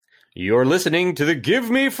You're listening to the Give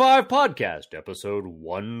Me 5 podcast, episode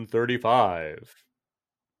 135.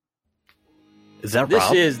 Is that This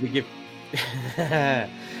Rob? is the Give...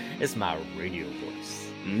 It's my radio voice.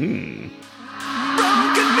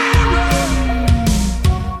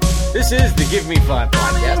 This is the Give Me 5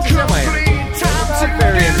 podcast. It's semi-entertaining. It's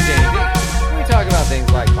very entertaining. We talk about things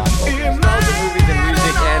like pop culture, nostalgia, movies, and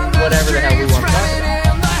music, and whatever the hell we want to talk about.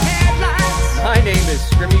 My name is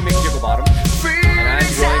Scrimmy McJibblebottom, and I'm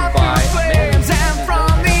joined by a man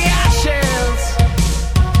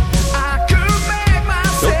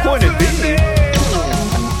Don't point at me.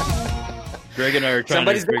 Greg and I are trying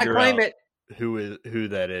Somebody's to got to figure claim out it. who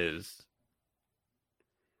that is.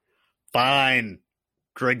 Fine.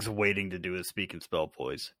 Greg's waiting to do his speak and spell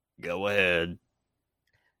voice. Go ahead.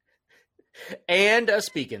 And a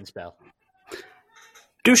speak and spell.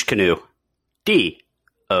 Douche canoe.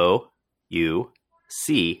 D-O-U-C-H-E-C.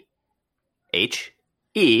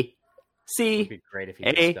 It'd be great if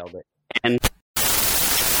you just spelled it. And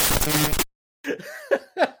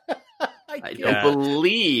I don't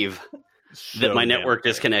believe that my network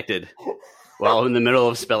disconnected while I'm in the middle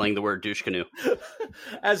of spelling the word douche canoe.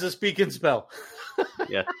 As a speak and spell.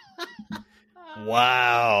 Yeah.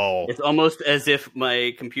 Wow. It's almost as if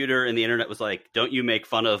my computer and the internet was like, don't you make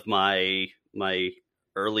fun of my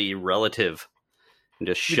early relative and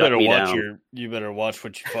just shut me down. You better watch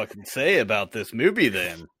what you fucking say about this movie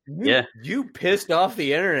then. Yeah. You pissed off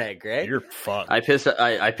the internet, Greg. You're fucked. I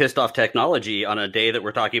pissed off technology on a day that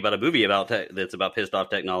we're talking about a movie that's about pissed off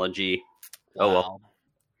technology. Wow. Oh, well.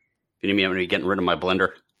 You mean I'm going to be getting rid of my blender?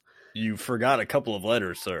 You forgot a couple of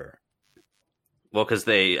letters, sir. Well, because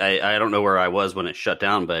I don't know where I was when it shut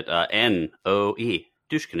down, but N-O-E,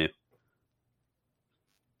 douche canoe.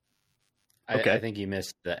 Okay. I think you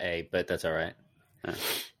missed the A, but that's all right.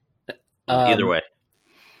 Either way.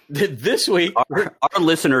 This week, Our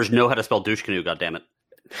listeners know how to spell douche canoe, goddammit.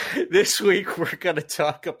 This week we're going to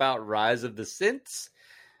talk about Rise of the Synths.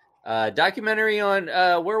 Documentary on,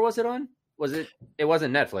 where was it on? It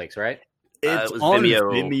wasn't Netflix, right? It's it was on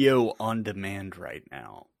Vimeo. on demand right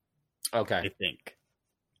now. Okay. I think.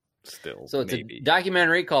 Still. So it's maybe. a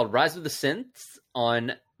documentary called Rise of the Synths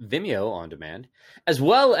on Vimeo on demand, as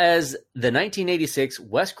well as the 1986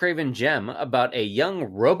 Wes Craven gem about a young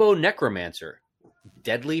robo-necromancer,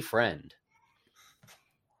 Deadly Friend.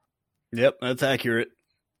 Yep, that's accurate.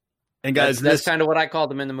 And guys, that's kind of what I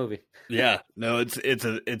called him in the movie. Yeah, no,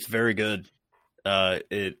 it's very good.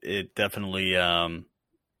 It definitely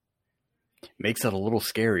makes it a little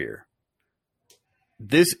scarier.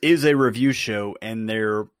 This is a review show, and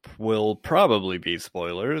there will probably be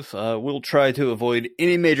spoilers. We'll try to avoid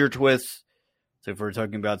any major twists. So if we're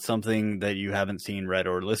talking about something that you haven't seen, read,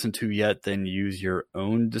 or listened to yet, then use your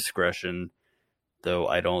own discretion. Though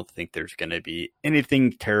I don't think there's going to be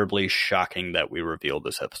anything terribly shocking that we reveal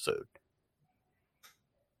this episode.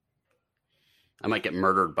 I might get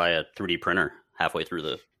murdered by a 3D printer halfway through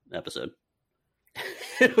the episode.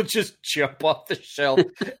 It'll just jump off the shelf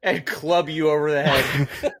and club you over the head.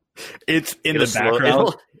 It's in the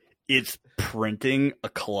background. It's printing a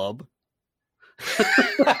club.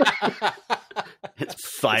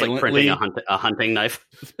 It's like printing a hunting knife.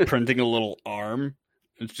 Printing a little arm.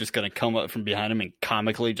 It's just going to come up from behind him and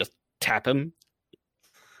comically just tap him.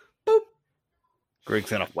 Boop.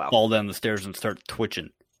 Greg's going to fall down the stairs and start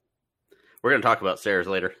twitching. We're going to talk about stairs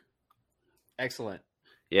later. Excellent.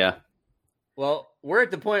 Yeah. Well, we're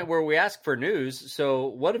at the point where we ask for news. So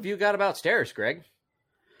what have you got about stairs, Greg?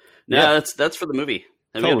 No, that's for the movie.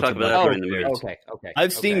 And we're going to talk about that during the movie. Okay.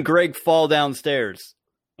 I've seen Greg fall downstairs.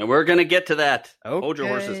 And we're going to get to that. Okay. Hold your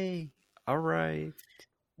horses. All right.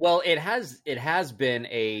 Well, it has been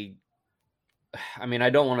I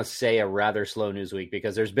don't want to say a rather slow news week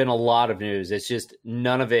because there's been a lot of news. It's just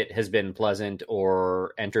none of it has been pleasant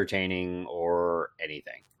or entertaining or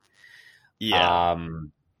anything. Yeah.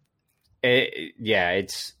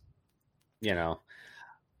 It's,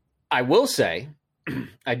 I will say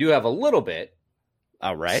I do have a little bit.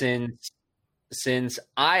 All right. Since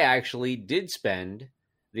I actually did spend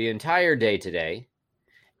the entire day today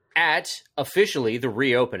at officially the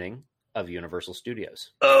reopening of Universal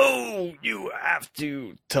Studios. Oh, you have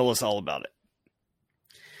to tell us all about it.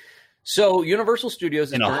 So Universal Studios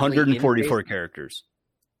is in 144 characters.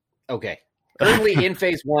 Okay. Currently in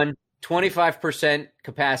phase 1, 25%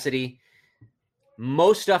 capacity.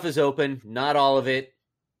 Most stuff is open, not all of it.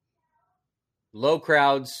 Low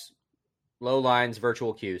crowds, low lines,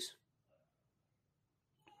 virtual queues.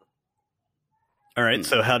 All right,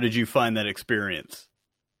 so how did you find that experience?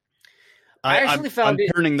 I actually found I'm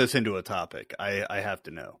turning this into a topic. I have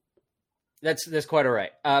to know. That's quite all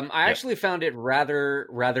right. I actually found it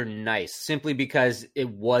rather nice, simply because it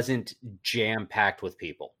wasn't jam packed with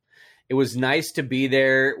people. It was nice to be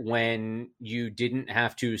there when you didn't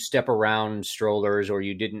have to step around strollers, or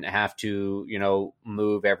you didn't have to,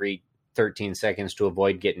 move every 13 seconds to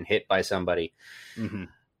avoid getting hit by somebody. Mm-hmm.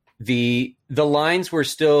 The lines were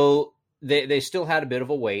still, they still had a bit of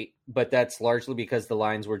a wait, but that's largely because the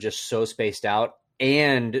lines were just so spaced out,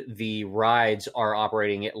 and the rides are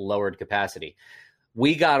operating at lowered capacity.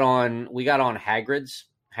 We got on Hagrid's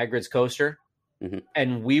coaster, mm-hmm.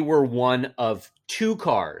 and we were one of 2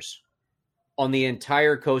 cars on the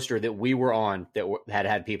entire coaster that we were on that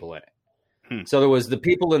had people in it. So there was the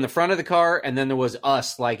people in the front of the car, and then there was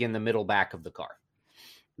us like in the middle back of the car.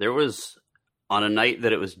 There was, on a night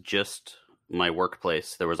that it was just my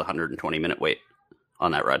workplace, there was a 120-minute wait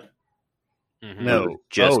on that ride. Mm-hmm. No.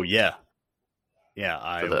 Yeah. Yeah,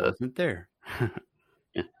 I wasn't there.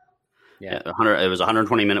 Yeah. It was a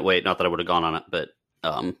 120-minute wait. Not that I would have gone on it, but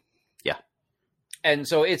yeah. And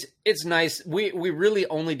so it's nice. We really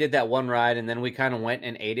only did that one ride, and then we kind of went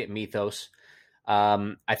and ate at Mythos.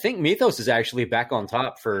 I think Mythos is actually back on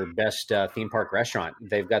top for best theme park restaurant.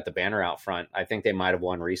 They've got the banner out front. I think they might have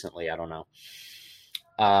won recently. I don't know.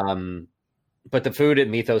 But the food at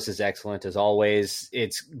Mythos is excellent as always.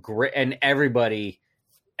 It's great, and everybody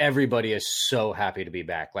is so happy to be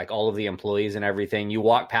back. Like all of the employees and everything. You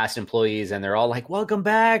walk past employees and they're all like, "Welcome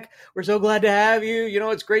back. We're so glad to have you.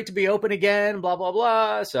 It's great to be open again, blah, blah,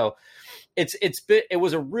 blah." So it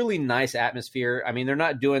was a really nice atmosphere. I mean, they're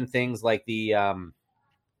not doing things like the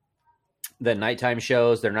nighttime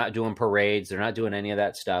shows. They're not doing parades. They're not doing any of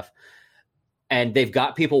that stuff. And they've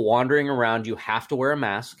got people wandering around. You have to wear a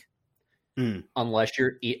mask unless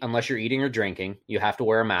you're eating or drinking. You have to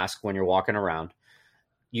wear a mask when you're walking around.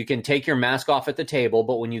 You can take your mask off at the table,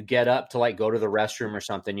 but when you get up to like go to the restroom or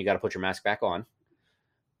something, you got to put your mask back on.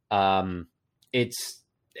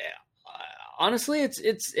 Honestly,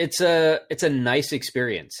 it's a nice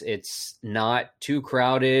experience. It's not too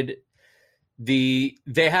crowded. They've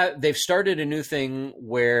started a new thing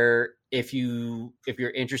where if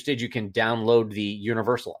you're interested, you can download the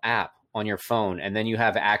Universal app on your phone, and then you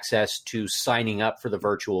have access to signing up for the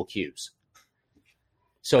virtual queues.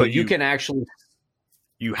 So but you can actually.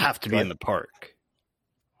 You have to be in the park.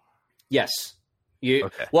 Yes.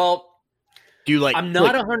 Okay. Well, do you like? I'm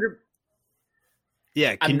not 100.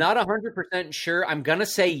 Yeah, I'm not 100% sure. I'm gonna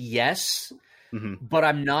say yes, but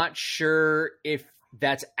I'm not sure if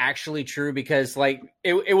that's actually true, because like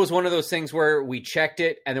it was one of those things where we checked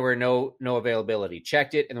it and there were no availability.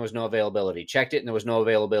 Checked it and there was no availability. Checked it and there was no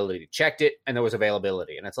availability. Checked it and there was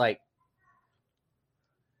availability. And it's like.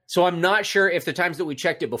 So I'm not sure if the times that we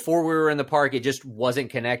checked it before we were in the park, it just wasn't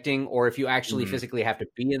connecting, or if you actually physically have to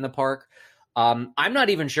be in the park. I'm not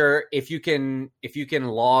even sure if you can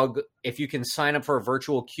sign up for a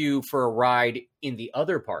virtual queue for a ride in the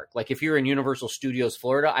other park. Like if you're in Universal Studios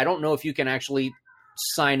Florida, I don't know if you can actually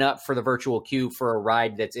sign up for the virtual queue for a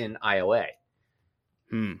ride that's in IOA.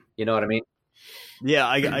 You know what I mean? Yeah,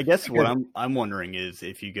 I guess what I'm wondering is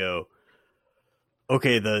if you go,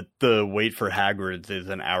 okay, the wait for Hagrid's is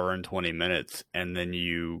an hour and 20 minutes, and then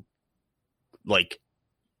you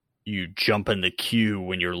jump in the queue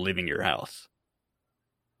when you're leaving your house.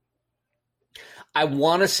 I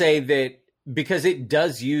want to say that because it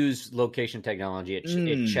does use location technology, it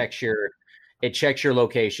checks your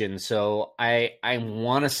location. So I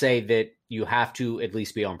want to say that you have to at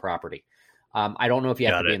least be on property. I don't know if you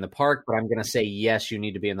have to be in the park, but I'm going to say yes, you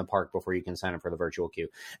need to be in the park before you can sign up for the virtual queue.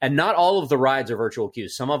 And not all of the rides are virtual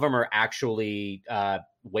queues. Some of them are actually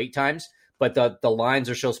wait times, but the lines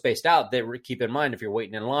are so spaced out that keep in mind, if you're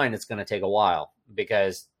waiting in line, it's going to take a while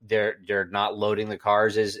because they're not loading the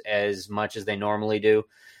cars as much as they normally do.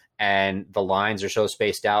 And the lines are so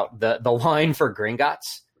spaced out. The line for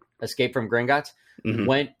Gringotts, Escape from Gringotts,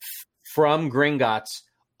 went from Gringotts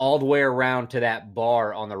all the way around to that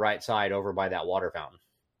bar on the right side over by that water fountain.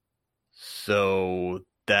 So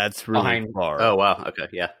that's really far. Oh, wow. Okay,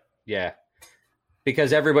 yeah. Yeah.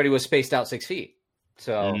 Because everybody was spaced out 6 feet.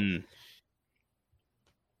 So, and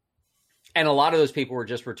a lot of those people were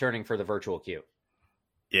just returning for the virtual queue.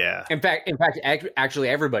 Yeah. In fact, actually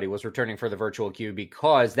everybody was returning for the virtual queue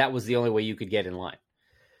because that was the only way you could get in line.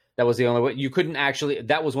 That was the only way. You couldn't actually,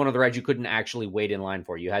 that was one of the rides you couldn't actually wait in line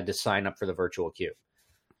for. You had to sign up for the virtual queue.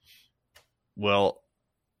 Well,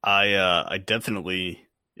 I definitely,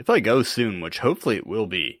 if I go soon, which hopefully it will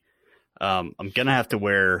be, I'm going to have to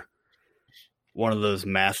wear one of those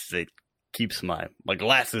masks that keeps my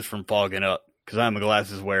glasses from fogging up, because I'm a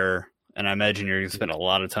glasses wearer, and I imagine you're going to spend a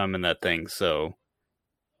lot of time in that thing, so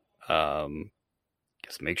guess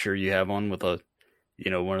just make sure you have one with a,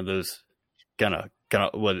 one of those kind of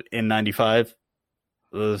what N95.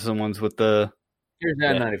 Those are the ones with the. Here's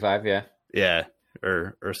N95, yeah. Yeah,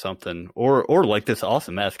 or something, or like this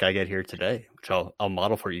awesome mask I get here today, which I'll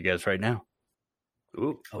model for you guys right now.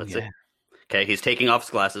 Ooh, let's see. Okay, he's taking off his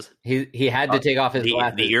glasses. He had to take off his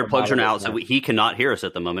glasses. The earplugs are now out, so he cannot hear us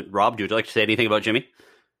at the moment. Rob, would you like to say anything about Jimmy?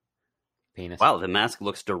 Penis. Wow, the mask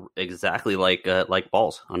looks exactly like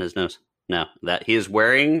balls on his nose. Now that he is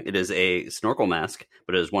wearing, it is a snorkel mask,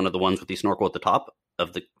 but it is one of the ones with the snorkel at the top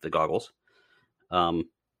of the goggles.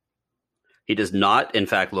 He does not, in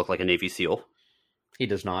fact, look like a Navy SEAL. He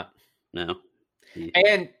does not. No.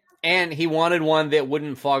 And he wanted one that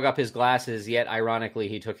wouldn't fog up his glasses, yet ironically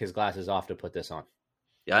he took his glasses off to put this on.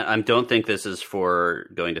 Yeah, I don't think this is for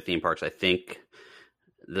going to theme parks. I think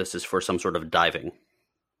this is for some sort of diving.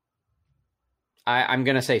 I'm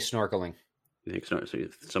going to say snorkeling. You think so?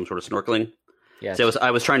 Some sort of snorkeling? Yes. So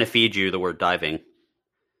I was trying to feed you the word diving.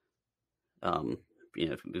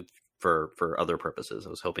 For other purposes. I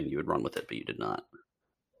was hoping you would run with it, but you did not.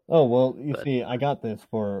 Oh, well, see, I got this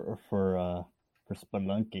for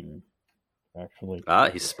spelunking, actually.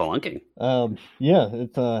 He's spelunking. Yeah,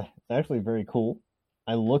 it's actually very cool.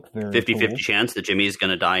 I look very 50-50 cool. chance that Jimmy's going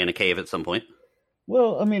to die in a cave at some point.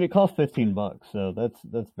 Well, I mean, it costs $15, so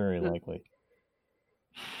that's very likely.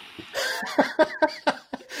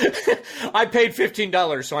 I paid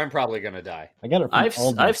 $15, so I'm probably going to die. I got it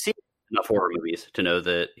from I've seen enough horror movies to know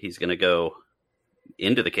that he's going to go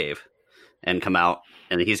into the cave and come out,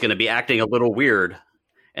 and he's going to be acting a little weird,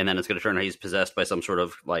 and then it's going to turn out he's possessed by some sort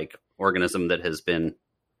of like organism that has been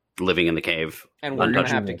living in the cave. And we're going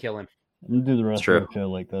to have to kill him. I'm going to do the rest of the show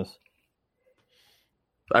like this.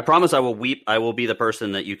 I promise I will weep. I will be the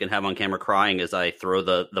person that you can have on camera crying as I throw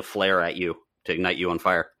the flare at you to ignite you on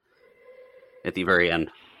fire at the very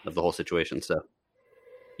end of the whole situation. So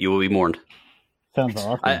you will be mourned. Sounds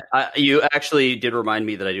awesome. You actually did remind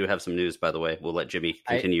me that I do have some news, by the way. We'll let Jimmy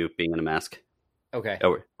continue being in a mask. Okay.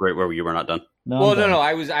 Oh, right where you were not done. No.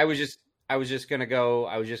 I was just gonna go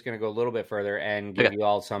a little bit further and give you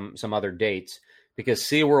all some other dates, because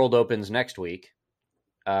SeaWorld opens next week,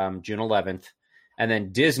 June 11th, and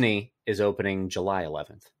then Disney is opening July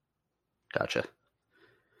 11th. Gotcha.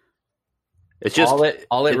 It's just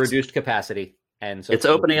all at reduced capacity. And so it's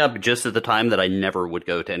opening up just at the time that I never would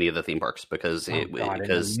go to any of the theme parks because in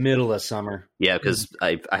the middle of summer. Yeah, because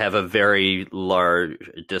I have a very large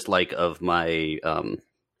dislike of my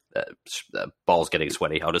balls getting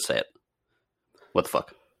sweaty. I'll just say it. What the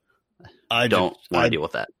fuck? I don't want to deal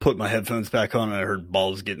with that. Put my headphones back on and I heard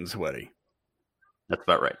balls getting sweaty. That's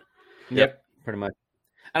about right. Yep, pretty much.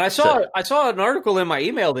 And I saw an article in my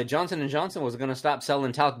email that Johnson & Johnson was going to stop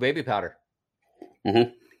selling talc baby powder. Mm-hmm.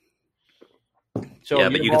 So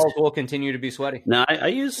your balls will continue to be sweaty. No,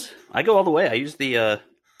 I go all the way. I use the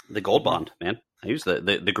Gold Bond, man. I use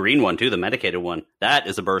the green one too, the medicated one. That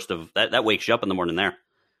is a burst of that wakes you up in the morning there.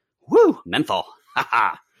 Woo! Menthol. Ha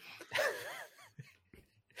ha.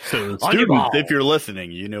 So students, if you're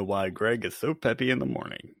listening, you know why Greg is so peppy in the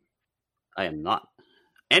morning. I am not.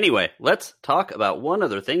 Anyway, let's talk about one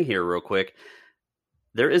other thing here real quick.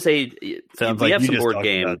 There is we have some board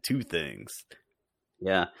game. About two things.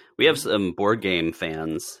 Yeah, we have some board game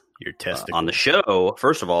fans on the show,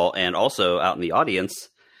 first of all, and also out in the audience.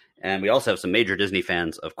 And we also have some major Disney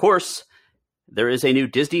fans. Of course, there is a new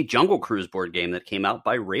Disney Jungle Cruise board game that came out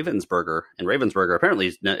by Ravensburger. And Ravensburger apparently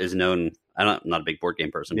is known. I'm not a big board game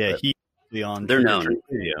person. Yeah, they're known.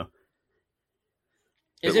 Video.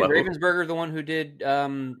 Is it Ravensburger the one who did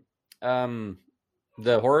the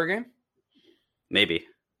horror game? Maybe.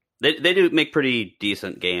 They do make pretty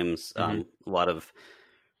decent games. A lot of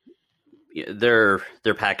their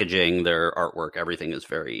packaging, their artwork, everything is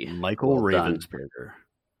very Michael Ravensburger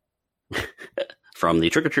from the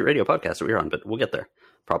Trick or Treat Radio podcast that we're on, but we'll get there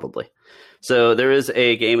probably. So there is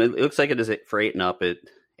a game. It looks like it is for 8 and up.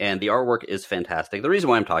 And the artwork is fantastic. The reason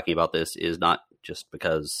why I'm talking about this is not just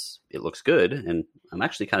because it looks good, and I'm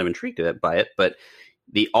actually kind of intrigued by it, but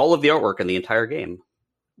all of the artwork in the entire game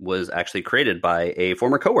was actually created by a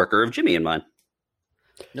former coworker of Jimmy and mine.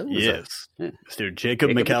 Yes. Mr.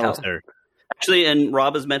 Jacob McAllister. Actually, and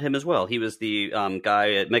Rob has met him as well. He was the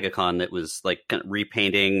guy at MegaCon that was like kind of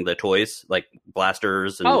repainting the toys, like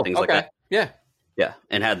blasters and things like that. Yeah. Yeah.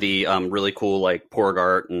 And had the really cool like Porg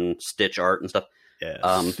art and Stitch art and stuff.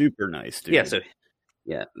 Yeah. Super nice, dude. Yeah. So,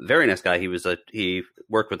 yeah, very nice guy. He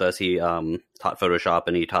worked with us. He taught Photoshop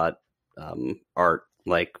and he taught art,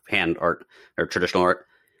 like hand art or traditional art.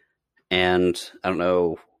 And I don't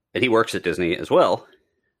know, and he works at Disney as well,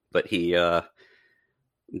 but he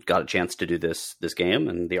got a chance to do this game,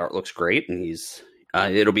 and the art looks great. And he's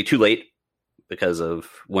It'll be too late because of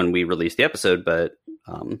when we release the episode, but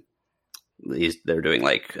they're doing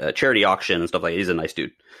like a charity auction and stuff like that. He's a nice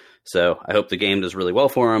dude. So I hope the game does really well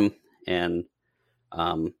for him, and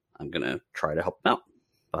I'm going to try to help him out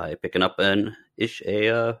by picking up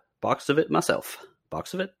a box of it myself.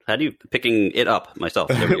 Box of it? How do you... Picking it up myself.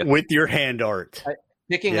 There we go. With your hand art.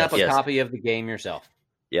 Picking up a copy of the game yourself.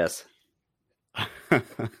 Yes.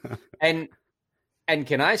 And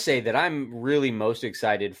can I say that I'm really most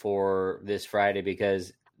excited for this Friday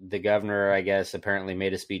because the governor, I guess, apparently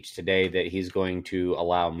made a speech today that he's going to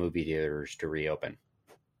allow movie theaters to reopen.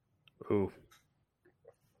 Ooh.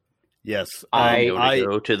 Yes. I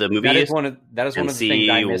go to the movies. That is one of the things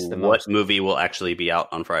I missed the most. What movie will actually be out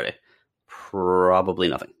on Friday? Probably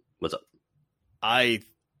nothing. What's up?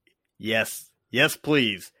 Yes,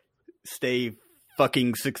 please. Stay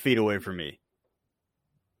fucking 6 feet away from me.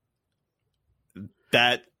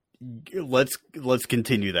 Let's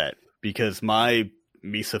continue that because my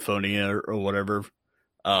misophonia or whatever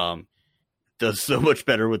does so much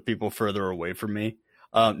better with people further away from me.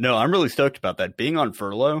 No, I'm really stoked about that. Being on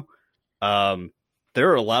furlough,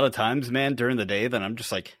 there are a lot of times, man, during the day that I'm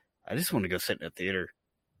just like, I just want to go sit in a theater.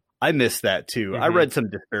 I miss that too. Mm-hmm. I read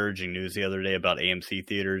some disparaging news the other day about AMC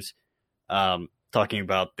theaters, talking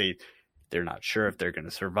about they're not sure if they're going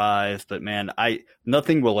to survive, but man,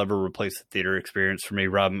 nothing will ever replace the theater experience for me.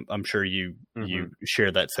 Rob, I'm sure you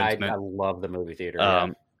share that sentiment. I love the movie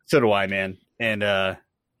theater. So do I, man. And,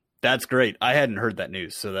 that's great. I hadn't heard that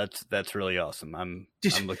news, so that's really awesome. I'm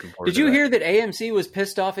looking forward to that. Did you hear that AMC was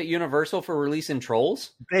pissed off at Universal for releasing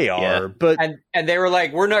Trolls? They are, but... And they were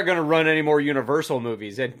like, we're not going to run any more Universal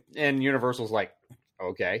movies. And Universal's like,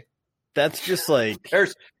 okay. That's just like...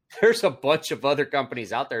 There's a bunch of other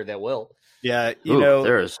companies out there that will. Yeah,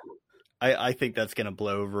 there's... I think that's going to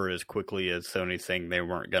blow over as quickly as Sony saying they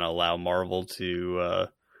weren't going to allow Marvel to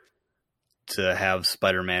have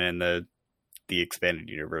Spider-Man in the expanded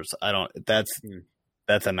universe.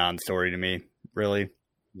 That's a non-story to me, really.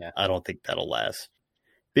 Yeah. I don't think that'll last.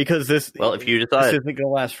 Because if you decide this isn't going to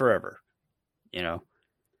last forever,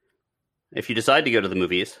 If you decide to go to the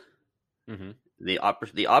movies,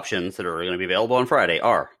 the options that are going to be available on Friday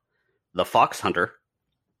are The Fox Hunter,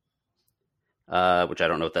 which I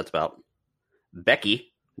don't know what that's about.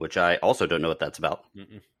 Becky, which I also don't know what that's about.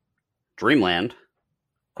 Dreamland,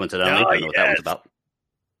 coincidentally, don't know what that one's about.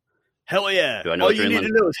 Hell yeah. Do I know all you need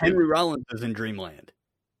to know is Henry Rollins is in Dreamland.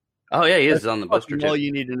 Oh, yeah, he is on the poster, too. All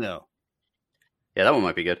you need to know. Yeah, that one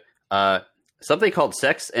might be good. Something called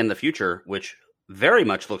Sex and the Future, which very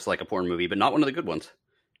much looks like a porn movie, but not one of the good ones.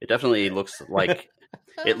 It definitely looks like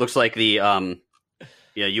the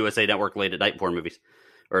USA Network late at night porn movies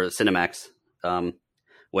or Cinemax.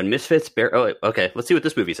 When Misfits let's see what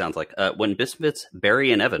this movie sounds like. When Misfits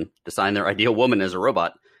Barry and Evan design their ideal woman as a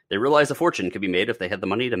robot, they realize a fortune could be made if they had the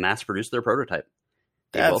money to mass produce their prototype.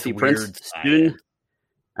 That's wealthy weird prince soon.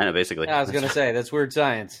 I know, basically. Yeah, I was going to say that's weird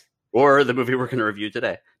science. Or the movie we're going to review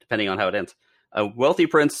today, depending on how it ends. A wealthy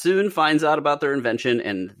prince soon finds out about their invention,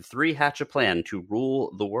 and the three hatch a plan to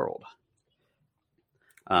rule the world.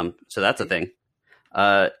 So that's a thing.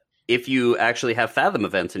 If you actually have Fathom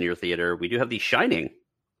events in your theater, we do have The Shining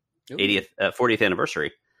 40th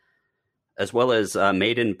anniversary, as well as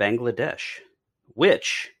Made in Bangladesh,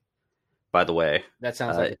 which, by the way... That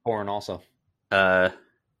sounds like a porn also. MAID.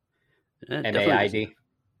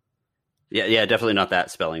 Yeah, definitely not that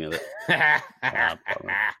spelling of it.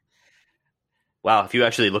 Wow, if you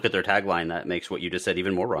actually look at their tagline, that makes what you just said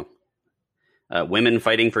even more wrong. Women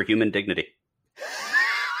fighting for human dignity.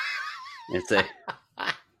 It's a...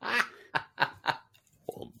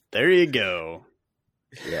 Well, there you go.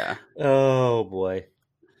 Yeah. Oh, boy.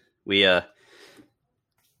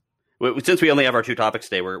 Since we only have our two topics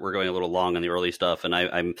today, we're going a little long on the early stuff, and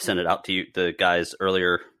I sent it out to you, the guys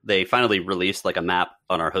earlier. They finally released like a map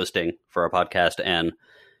on our hosting for our podcast, and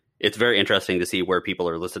it's very interesting to see where people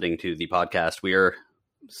are listening to the podcast. We are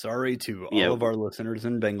sorry to all of our listeners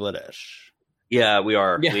in Bangladesh. Yeah, we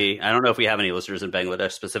are. Yeah. I don't know if we have any listeners in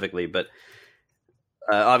Bangladesh specifically, but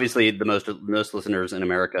obviously the most listeners in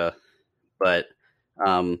America. But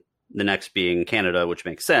the next being Canada, which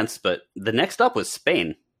makes sense. But the next up was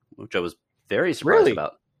Spain, which I was very surprised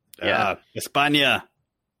about. Yeah, España.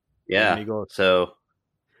 Yeah. So,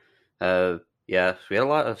 we had a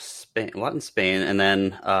lot in Spain, and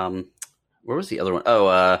then where was the other one?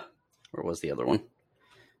 Where was the other one?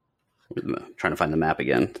 I'm trying to find the map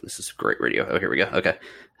again. This is great radio. Oh, here we go. Okay,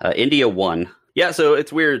 India won. Yeah, so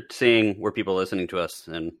it's weird seeing where people are listening to us,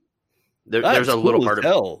 and there's a little part of.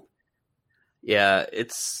 Hell. Yeah,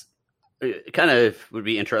 It kind of would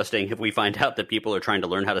be interesting if we find out that people are trying to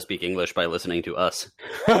learn how to speak English by listening to us.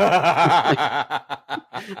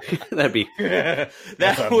 That'd be that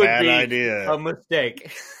a would bad be idea. a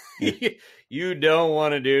mistake. You don't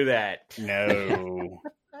want to do that. No.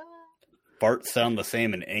 Farts sound the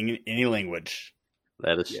same in any language.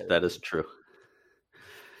 that is true.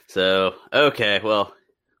 So okay, well,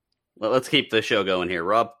 let's keep the show going here,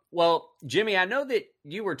 Rob. Well, Jimmy, I know that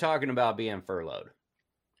you were talking about being furloughed.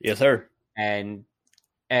 Yes, sir. And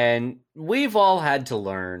we've all had to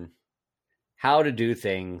learn how to do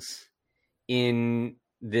things in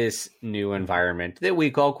this new environment that we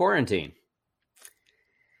call quarantine.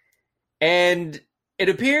 And it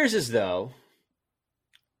appears as though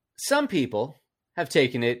some people have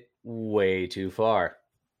taken it way too far.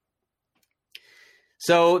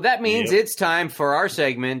 So that means It's time for our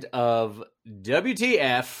segment of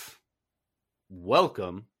WTF.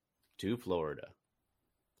 Welcome to Florida.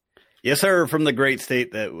 Yes, sir. From the great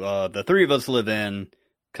state that the three of us live in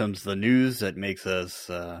comes the news that makes us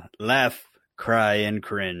laugh, cry, and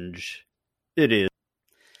cringe. It is.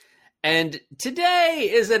 And today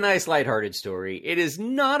is a nice lighthearted story. It is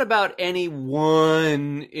not about any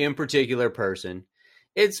one in particular person.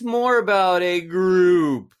 It's more about a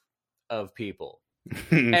group of people.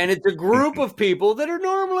 And it's a group of people that are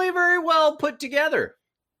normally very well put together.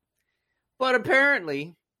 But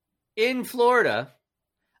apparently, in Florida,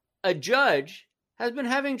 a judge has been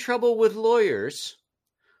having trouble with lawyers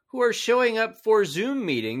who are showing up for Zoom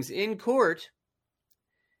meetings in court,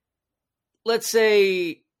 let's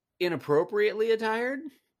say, inappropriately attired.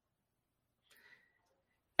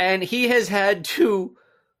 And he has had to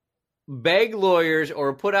beg lawyers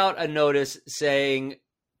or put out a notice saying,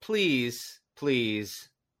 please,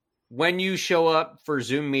 when you show up for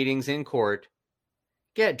Zoom meetings in court,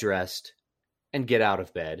 get dressed and get out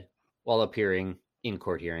of bed while appearing in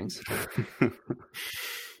court hearings.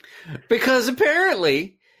 Because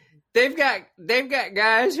apparently they've got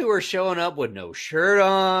guys who are showing up with no shirt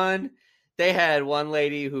on. They had one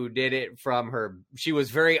lady who did it from she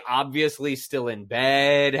was very obviously still in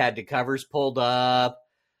bed, had the covers pulled up.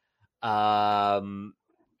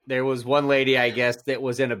 There was one lady, I guess, that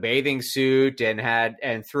was in a bathing suit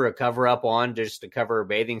and threw a cover up on just to cover her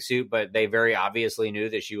bathing suit, but they very obviously knew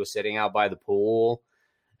that she was sitting out by the pool.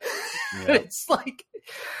 Yeah.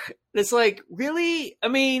 It's like, really? I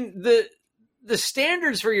mean, the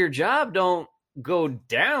standards for your job don't go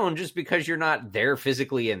down just because you're not there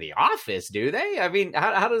physically in the office, do they? I mean,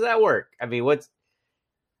 how does that work? I mean,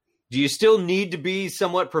 do you still need to be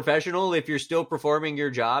somewhat professional if you're still performing your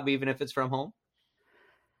job, even if it's from home?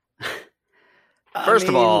 First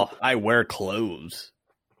of all, I wear clothes.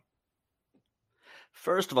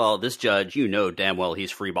 First of all, this judge, you know damn well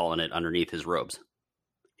he's freeballing it underneath his robes.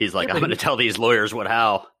 He's like, I'm going to tell these lawyers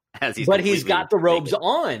as he's. But he's got the robes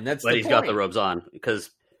on. But he's got the robes on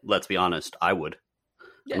because, let's be honest, I would.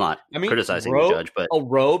 Yeah. I'm not criticizing the judge, but a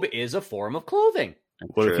robe is a form of clothing.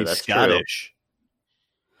 What if he's Scottish?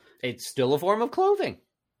 True. It's still a form of clothing.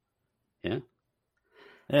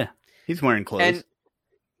 Yeah, he's wearing clothes.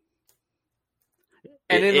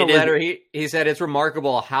 And in the letter, he said it's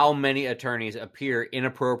remarkable how many attorneys appear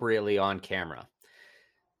inappropriately on camera.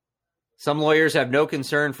 Some lawyers have no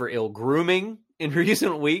concern for ill grooming in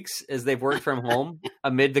recent weeks as they've worked from home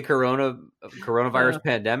amid the coronavirus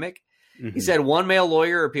pandemic. Mm-hmm. He said one male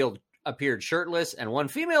lawyer appeared shirtless and one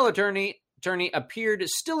female attorney appeared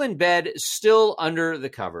still in bed, still under the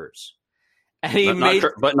covers. And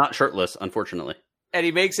but not shirtless, unfortunately. And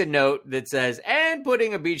he makes a note that says, and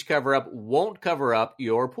putting a beach cover up won't cover up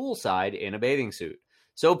your poolside in a bathing suit.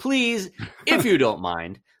 So please, if you don't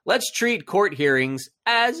mind, let's treat court hearings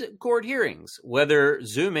as court hearings, whether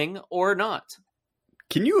Zooming or not.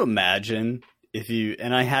 Can you imagine if you,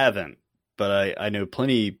 and I haven't, but I know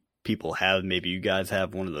plenty people have, maybe you guys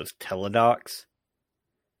have one of those teledocs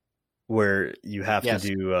where you have to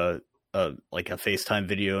do a FaceTime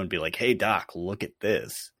video and be like, hey doc, look at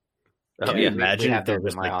this. Can you imagine if there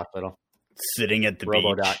was my hospital sitting at the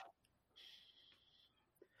RoboDoc. beach?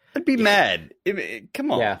 I'd be mad.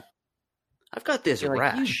 Come on. Yeah. I've got this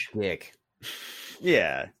rash. Like, dick.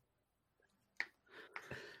 Yeah.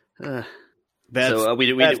 So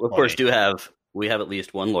we of course we have at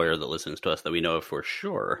least one lawyer that listens to us that we know of for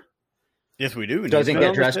sure. Yes, we do. Doesn't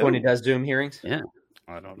get dressed when he does Zoom hearings? Yeah.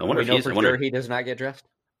 I don't know. We know for sure he does not get dressed?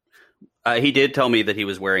 He did tell me that he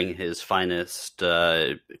was wearing his finest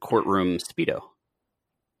courtroom Speedo.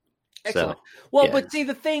 Excellent. But see,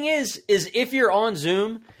 the thing is if you're on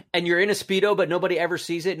Zoom and you're in a Speedo, but nobody ever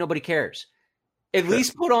sees it, nobody cares. At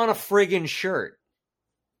least put on a friggin' shirt.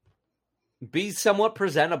 Be somewhat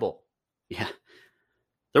presentable. Yeah.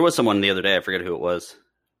 There was someone the other day, I forget who it was.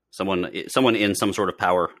 Someone in some sort of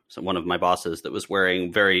power, one of my bosses that was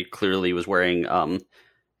very clearly wearing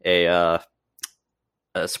a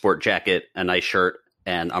sport jacket, a nice shirt,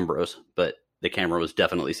 and Umbros, but the camera was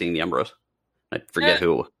definitely seeing the Umbros. I forget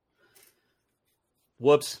who.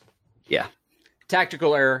 Whoops. Yeah.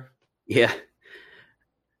 Tactical error. Yeah.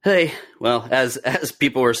 Hey, well, as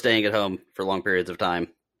people were staying at home for long periods of time,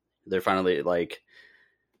 they're finally like,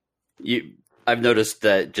 I've noticed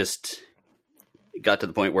that just got to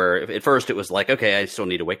the point where at first it was like, okay, I still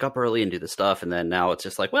need to wake up early and do this stuff, and then now it's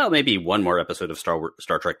just like, well, maybe one more episode of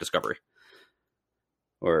Star Trek Discovery.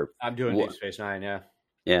 Or I'm doing Deep Space Nine, yeah.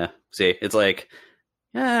 Yeah. See, it's like,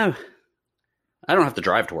 yeah, I don't have to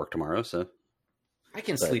drive to work tomorrow, so I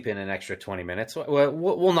can sleep in an extra 20 minutes.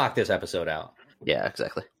 We'll knock this episode out. Yeah,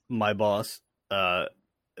 exactly. My boss, I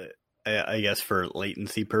guess for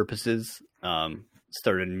latency purposes,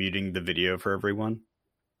 started muting the video for everyone.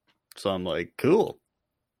 So I'm like, cool.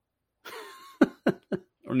 I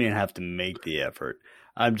don't even have to make the effort.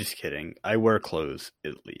 I'm just kidding. I wear clothes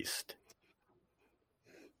at least.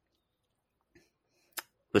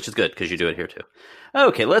 Which is good because you do it here too.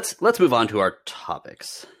 Okay, let's move on to our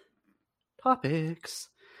topics.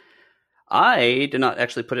 I did not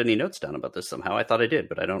actually put any notes down about this somehow. I thought I did,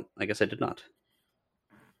 but I guess I did not.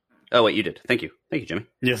 Oh wait, you did. Thank you, Jimmy.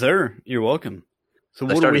 Yes, sir. You're welcome. So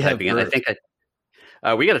I what do we have typing in. I think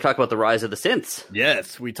we got to talk about the rise of the synths.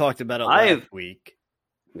 Yes, we talked about it last week.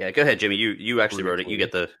 Yeah, go ahead, Jimmy. You actually wrote it. You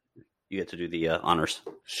get to do the honors.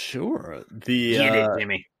 Sure.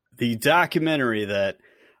 Jimmy. The documentary that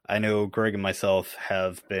I know Greg and myself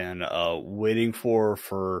have been waiting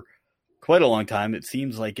for quite a long time. It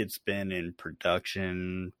seems like it's been in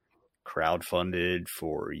production, crowdfunded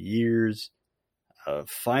for years.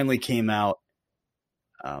 Finally came out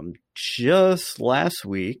just last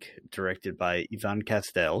week, directed by Yvonne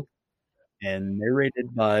Castell and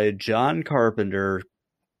narrated by John Carpenter,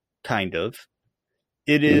 kind of.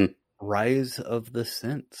 It is Rise of the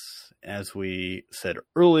Synths, as we said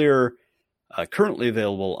earlier, currently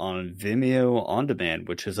available on Vimeo On Demand,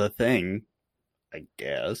 which is a thing, I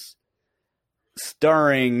guess.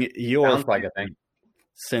 Starring your Sounds like a thing.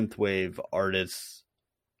 synthwave artists,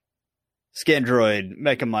 Scandroid,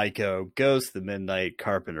 Mecha Maiko, Ghost, The Midnight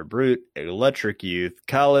Carpenter Brute, Electric Youth,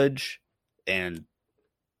 College, and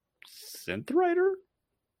Synthwriter?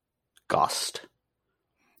 Ghost.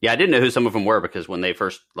 Yeah, I didn't know who some of them were because when they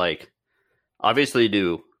first, obviously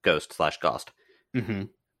do Ghost / Ghost. Mm-hmm.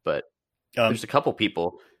 But there's a couple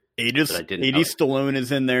people that I didn't know. Stallone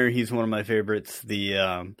is in there. He's one of my favorites.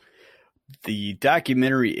 The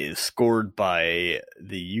documentary is scored by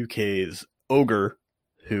the UK's Ogre,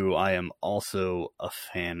 who I am also a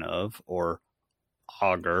fan of, or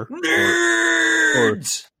Ogre.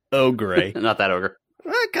 Nerds! Or Ogre. Not that Ogre.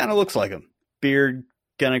 It kind of looks like him. Beard,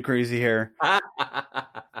 kind of crazy hair.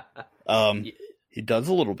 He does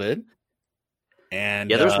a little bit. And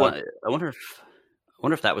yeah, there's one. I wonder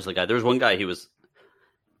if that was the guy. There was one guy. He was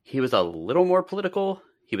a little more political.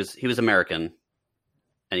 He was American,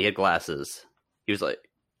 and he had glasses. He was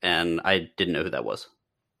and I didn't know who that was,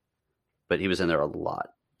 but he was in there a lot.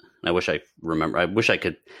 And I wish I remember. I wish I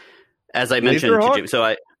could. As I mentioned to Jim,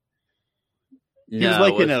 so he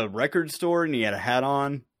was in a record store and he had a hat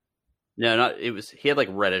on. No, not it was. He had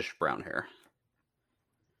reddish brown hair.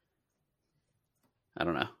 I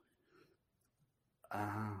don't know.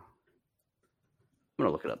 I'm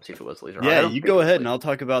gonna look it up, see if it was Laserhawk. Yeah, you go ahead, and I'll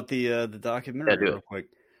talk about the documentary real quick.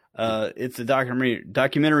 It's a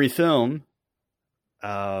documentary film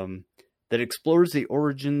that explores the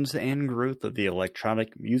origins and growth of the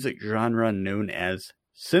electronic music genre known as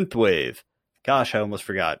synthwave. Gosh, I almost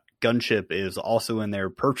forgot. Gunship is also in there.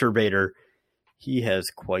 Perturbator, he has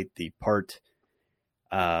quite the part.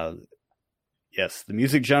 Yes, the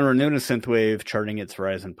music genre known as synthwave, charting its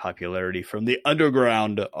rise in popularity from the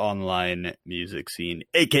underground online music scene,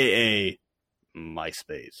 aka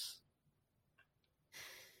MySpace.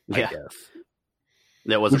 Yeah. I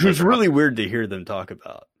guess. Which was really weird to hear them talk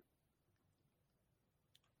about.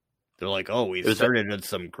 They're like, "Oh, we started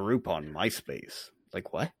some group on MySpace."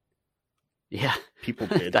 Like, what? Yeah, people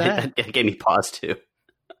did that. That gave me pause too.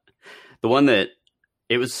 The one that.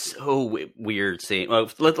 It was so weird seeing.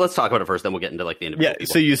 Well, let's talk about it first, then we'll get into the individual people.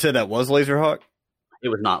 So you said that was Laserhawk? It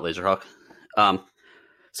was not Laserhawk.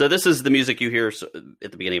 So this is the music you hear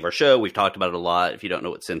at the beginning of our show. We've talked about it a lot. If you don't know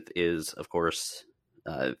what synth is, of course,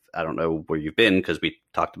 I don't know where you've been because we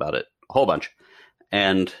talked about it a whole bunch.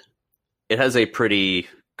 And it has a pretty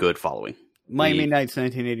good following. Miami Nights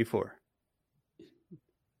 1984.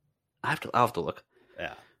 I'll have to look.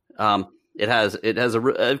 Yeah. It has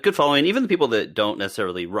a good following. Even the people that don't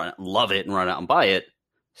necessarily love it and run out and buy it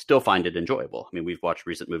still find it enjoyable. I mean, we've watched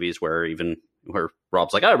recent movies where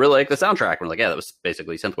Rob's like, I really like the soundtrack. And we're like, yeah, that was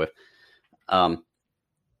basically synthwave.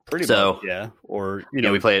 Pretty much, yeah. Or,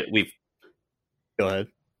 we play it. Go ahead.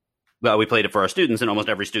 Well, we played it for our students, and almost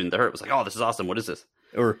every student that heard it was like, oh, this is awesome. What is this?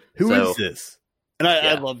 Or who is this? And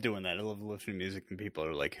I love doing that. I love listening to music, and people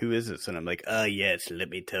are like, who is this? And I'm like, oh, yes, let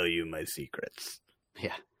me tell you my secrets.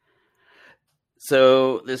 Yeah.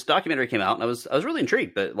 So this documentary came out, and I was really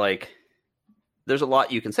intrigued. But like, there's a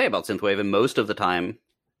lot you can say about synthwave, and most of the time,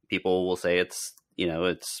 people will say it's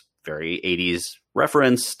very 80s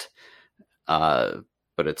referenced, but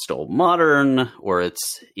it's still modern, or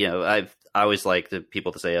it's I always like the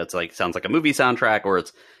people to say it's like sounds like a movie soundtrack, or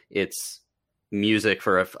it's music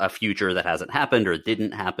for a future that hasn't happened or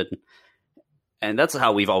didn't happen, and that's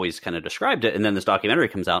how we've always kind of described it. And then this documentary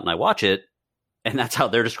comes out, and I watch it. And that's how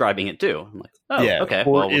they're describing it too. I'm like, oh, yeah. Okay.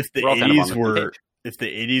 Or well, if the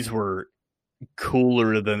 80s were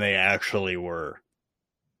cooler than they actually were.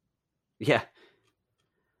 Yeah.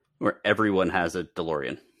 Where everyone has a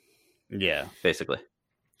DeLorean. Yeah. Basically.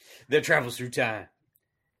 That travels through time.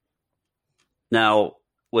 Now,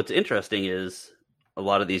 what's interesting is a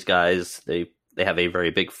lot of these guys, they have a very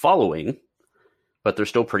big following, but they're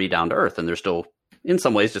still pretty down to earth, and they're still, in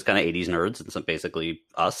some ways, just kind of 80s nerds, and some basically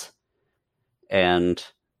us. And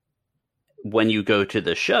when you go to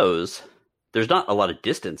the shows, there's not a lot of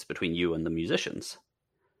distance between you and the musicians,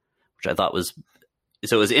 which I thought was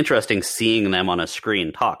so. It was interesting seeing them on a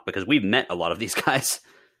screen talk, because we've met a lot of these guys.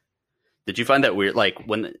 Did you find that weird? Like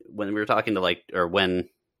when we were talking to or when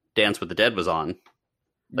Dance with the Dead was on,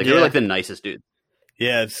 like they were like the nicest dudes.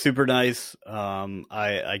 Yeah, it's super nice.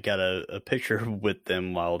 I got a picture with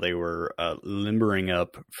them while they were limbering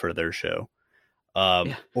up for their show,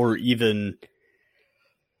 or even.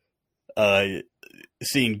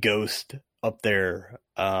 Seeing Ghost up there,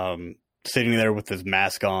 sitting there with his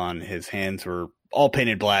mask on, his hands were all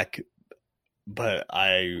painted black, but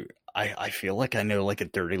I feel like I know like a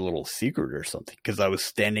dirty little secret or something, because I was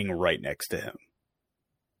standing right next to him.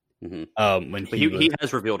 Mm-hmm. When he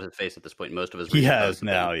has revealed his face at this point. Most of his he has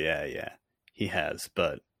now, yeah, he has.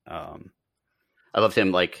 But I loved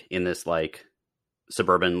him like in this like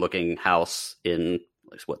suburban looking house in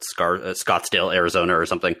Scottsdale, Arizona, or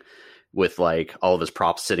something, with like all of his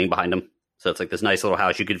props sitting behind him. So it's like this nice little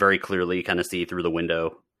house. You could very clearly kind of see through the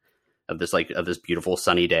window of this beautiful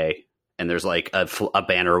sunny day. And there's like a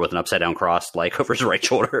banner with an upside down cross like over his right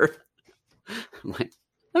shoulder. I'm like,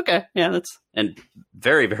 okay, yeah, that's, and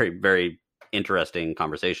very, very, very interesting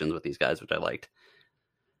conversations with these guys, which I liked.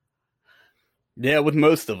 Yeah, with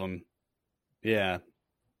most of them. Yeah.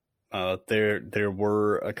 There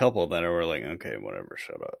were a couple that were like, okay, whatever,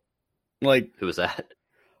 shut up. Like, who was that?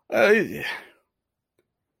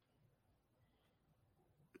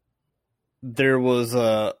 There was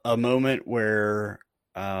a moment where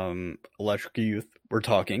Electric Youth were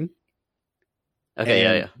talking. Okay,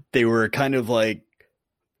 yeah. They were kind of like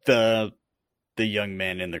the young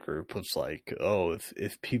man in the group was like, oh,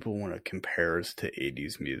 if people want to compare us to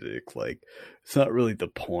 80s music, like, it's not really the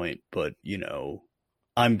point, but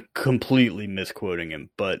I'm completely misquoting him,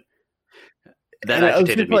 but that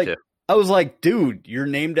agitated me too. I was like, dude, you're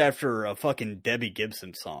named after a fucking Debbie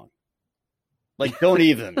Gibson song. Like, don't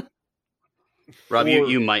even. Rob,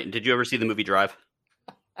 you might. Did you ever see the movie Drive?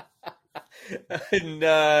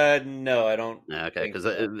 No, I don't. Okay, because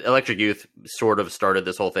Electric Youth sort of started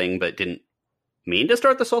this whole thing, but didn't mean to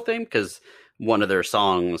start this whole thing, because one of their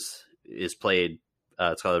songs is played.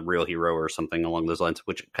 It's called Real Hero or something along those lines,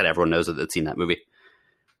 which kind of everyone knows that's seen that movie.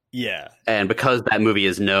 Yeah. And because that movie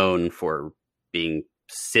is known for being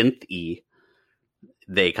synth-y,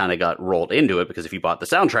 they kind of got rolled into it, because if you bought the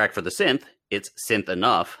soundtrack for the synth, it's synth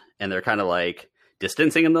enough, and they're kind of like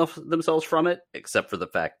distancing themselves from it, except for the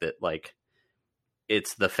fact that like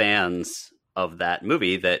it's the fans of that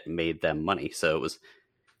movie that made them money. So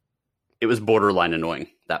it was borderline annoying,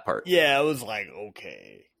 that part. Yeah, it was like,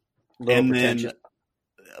 okay. And then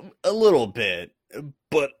a little bit,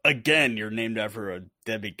 but again, you're named after a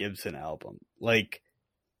Debbie Gibson album. Like,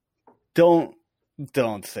 don't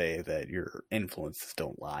say that your influences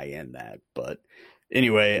don't lie in that. But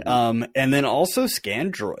anyway, and then also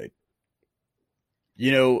Scandroid.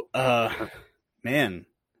 Man,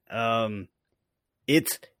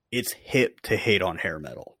 it's hip to hate on hair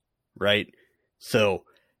metal, right? So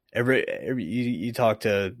every you talk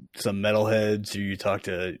to some metalheads, or you talk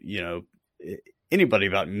to anybody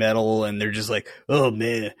about metal, and they're just like, oh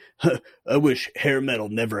man, I wish hair metal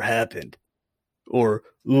never happened, or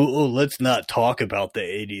oh, let's not talk about the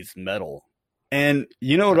 80s metal. And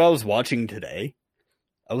you know what I was watching today?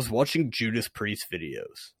 I was watching Judas Priest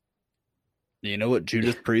videos. You know what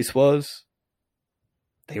Judas Priest was?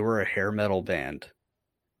 They were a hair metal band.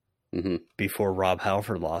 Mm-hmm. Before Rob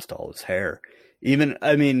Halford lost all his hair. Even,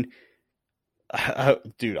 I mean,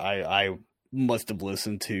 I must have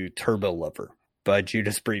listened to Turbo Lover by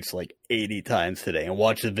Judas Priest like 80 times today and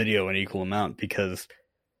watched the video an equal amount because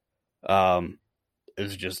it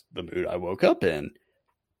was just the mood I woke up in.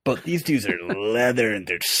 But these dudes are leather and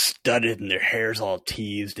they're studded and their hair's all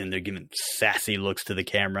teased and they're giving sassy looks to the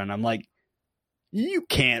camera. And I'm like, you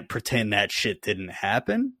can't pretend that shit didn't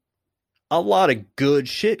happen. A lot of good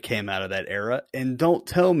shit came out of that era. And don't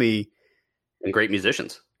tell me. And great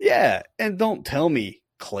musicians. Yeah. And don't tell me,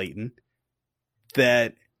 Clayton,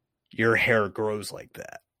 that your hair grows like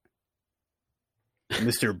that.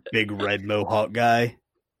 Mr. Big Red Mohawk guy.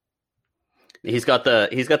 He's got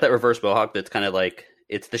that reverse mohawk that's kind of like,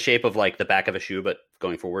 it's the shape of like the back of a shoe, but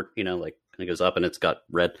going forward, you know, like it goes up and it's got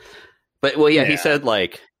red. But well, yeah, he said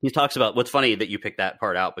like, he talks about, what's funny that you picked that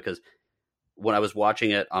part out because when I was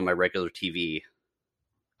watching it on my regular TV,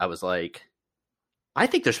 I was like, I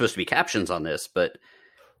think there's supposed to be captions on this, but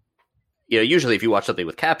you know, usually if you watch something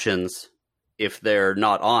with captions, if they're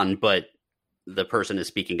not on, but the person is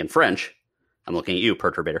speaking in French, I'm looking at you,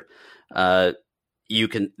 perturbator.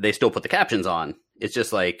 They still put the captions on. It's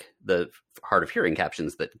just like the hard of hearing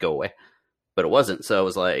captions that go away, but it wasn't. So I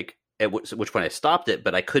was like, at which point I stopped it,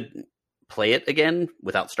 but I couldn't play it again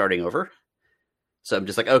without starting over. So I'm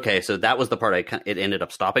just like, okay, so that was the part it ended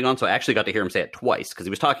up stopping on. So I actually got to hear him say it twice because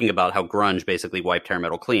he was talking about how grunge basically wiped hair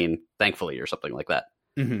metal clean, thankfully, or something like that.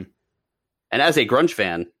 Mm-hmm. And as a grunge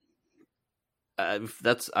fan, I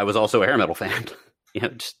was also a hair metal fan. You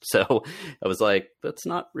know, so I was like, that's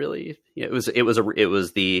not really. You know, it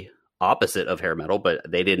was the opposite of hair metal, but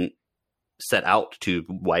they didn't set out to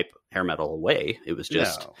wipe hair metal away. It was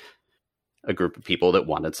just a group of people that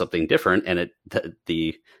wanted something different, and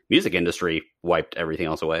the music industry wiped everything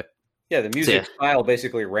else away. Yeah, the music style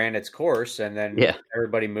basically ran its course, and then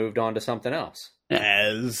everybody moved on to something else.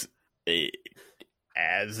 As it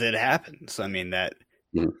happens. I mean, that,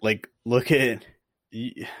 like, look at,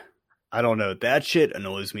 I don't know, that shit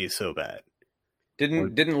annoys me so bad.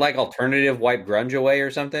 Didn't like alternative wipe grunge away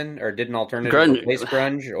or something? Or didn't alternative replace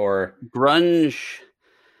grunge? Or grunge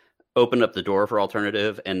opened up the door for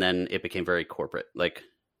alternative, and then it became very corporate. Like,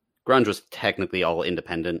 grunge was technically all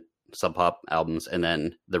independent Sub Pop albums, and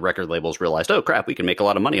then the record labels realized, oh crap, we can make a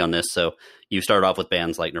lot of money on this. So you start off with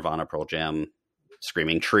bands like Nirvana, Pearl Jam,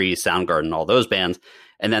 Screaming Trees, Soundgarden, all those bands,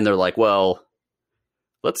 and then they're like, well,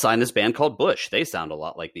 let's sign this band called Bush. They sound a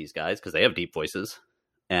lot like these guys because they have deep voices.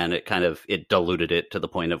 And it diluted it to the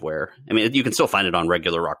point of where, I mean, you can still find it on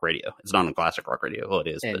regular rock radio. It's not on classic rock radio. Well, it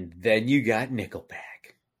is. And then you got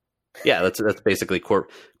Nickelback. Yeah, that's basically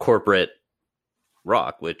corporate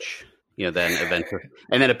rock, which, you know, then eventually,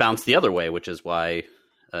 and then it bounced the other way, which is why,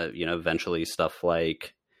 you know, eventually stuff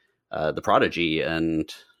like The Prodigy and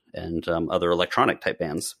other electronic type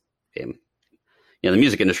bands came. You know, the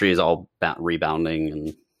music industry is all rebounding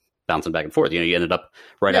and bouncing back and forth. You know, you ended up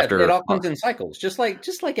after it all comes in cycles, just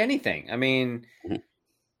like anything. I mean,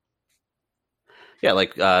 yeah,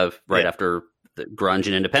 like after the grunge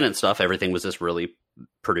and independent stuff, everything was this really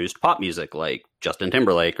produced pop music, like Justin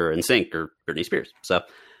Timberlake or NSYNC or Britney Spears. So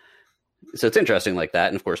it's interesting like that,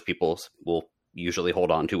 and of course, people will usually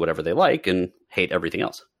hold on to whatever they like and hate everything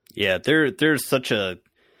else. Yeah, there's such a.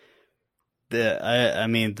 I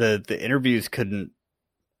mean, the interviews couldn't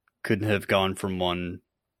have gone from one,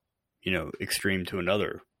 you know, extreme to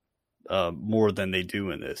another, more than they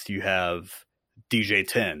do in this. You have DJ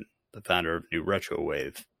 10, the founder of New Retro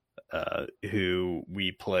Wave, who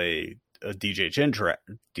we play a DJ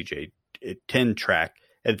 10 track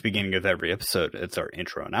at the beginning of every episode. It's our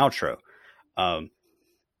intro and outro.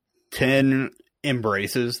 10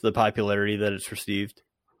 embraces the popularity that it's received.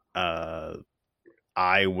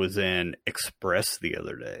 I was in Express the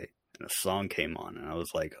other day and a song came on and I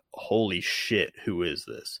was like, holy shit, who is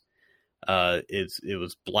this? It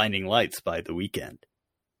was Blinding Lights by The Weeknd.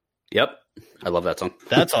 Yep. I love that song.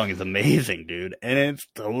 That song is amazing, dude. And it's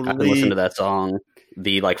totally... I've listened to that song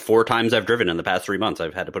the 4 times I've driven in the past 3 months.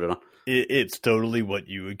 I've had to put it on. It's totally what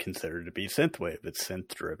you would consider to be synthwave. It's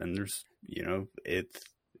synth driven. There's, you know,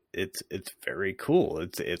 it's very cool.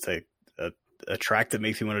 It's a track that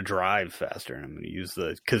makes you want to drive faster. And I'm going to use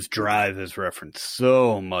because Drive is referenced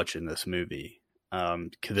so much in this movie.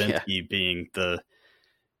 Kavinsky being the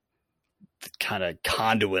kind of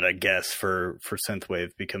conduit, I guess, for synthwave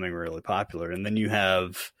becoming really popular. And then you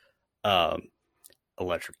have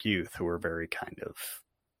Electric Youth, who are very kind of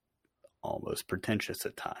almost pretentious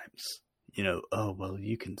at times. oh, well,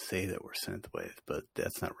 you can say that we're synthwave, but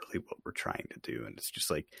that's not really what we're trying to do. And it's just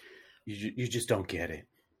like, you just don't get it.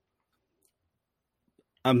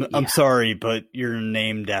 I'm sorry, but you're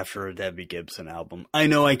named after a Debbie Gibson album. I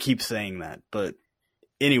know I keep saying that, but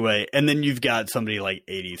anyway. And then you've got somebody like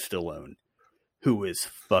 80s Stallone, who is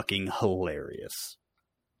fucking hilarious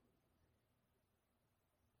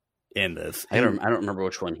in this. I don't remember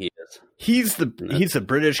which one he is. He's a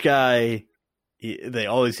British guy. They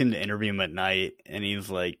always seem to interview him at night, and he's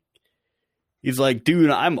like, dude,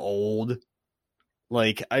 I'm old.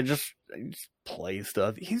 Like, I just play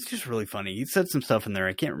stuff. He's just really funny. He said some stuff in there.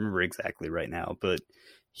 I can't remember exactly right now, but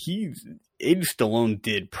Age Stallone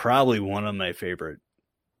did probably one of my favorite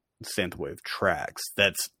synthwave tracks.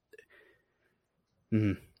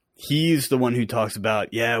 He's the one who talks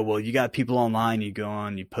about, you got people online, you go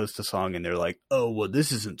on, you post a song, and they're like, oh, well,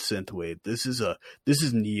 this isn't synthwave. This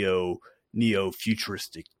is neo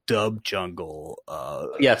futuristic dub jungle.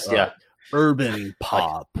 Urban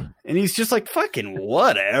pop. And he's just like, fucking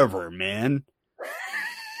whatever, man.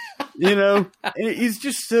 And he's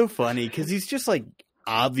just so funny because he's just like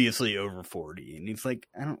obviously over 40, and he's like,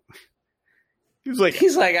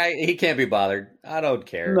 he can't be bothered. I don't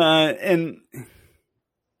care. And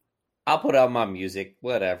I'll put out my music,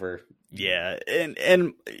 whatever. Yeah,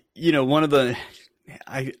 and one of the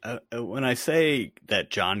when I say that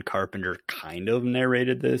John Carpenter kind of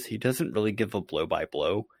narrated this, he doesn't really give a blow by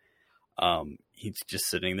blow. He's just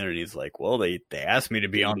sitting there and he's like, well, they asked me to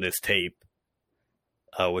be on this tape,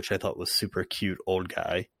 which I thought was super cute, old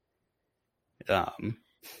guy. I'm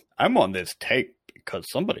on this tape because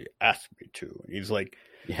somebody asked me to. And he's like,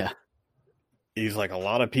 a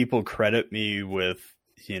lot of people credit me with,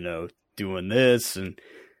 doing this, and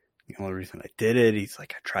the only reason I did it, he's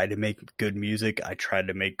like, I tried to make good music. I tried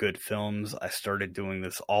to make good films. I started doing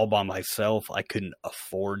this all by myself. I couldn't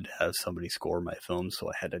afford to have somebody score my films, so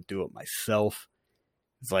I had to do it myself.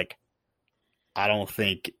 It's like, I don't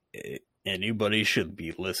think anybody should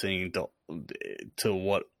be listening to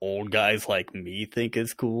what old guys like me think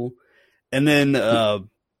is cool. And then,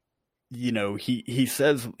 he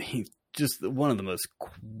says he's just one of the most,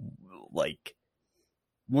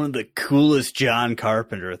 one of the coolest John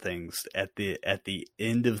Carpenter things at the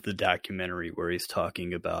end of the documentary, where he's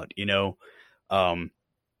talking about,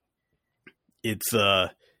 it's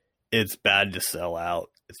bad to sell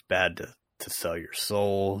out. It's bad to sell your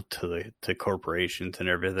soul to corporations and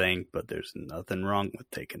everything, but there's nothing wrong with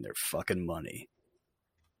taking their fucking money.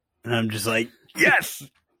 And I'm just like, yes,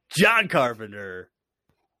 John Carpenter,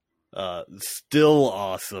 still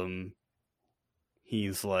awesome.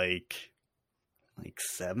 He's like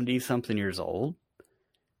 70 something years old.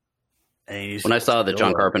 And when I saw that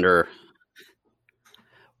John Carpenter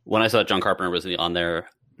was on there,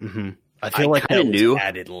 I feel like I knew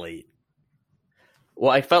added late.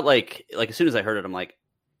 Well, I felt like as soon as I heard it, I'm like,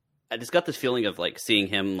 I just got this feeling of like seeing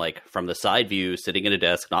him like from the side view, sitting at a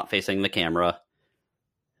desk, not facing the camera,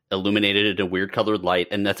 illuminated in a weird colored light,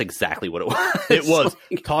 and that's exactly what it was. It was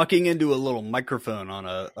talking into a little microphone on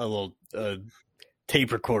a little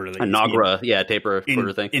tape recorder. A Nagra, tape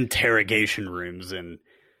recorder thing. Interrogation rooms in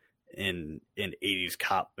 80s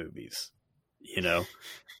cop movies,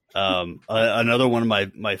 Another one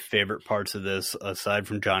of my favorite parts of this, aside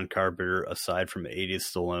from John Carpenter, aside from 80s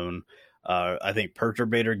Stallone, I think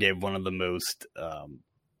Perturbator gave one of the most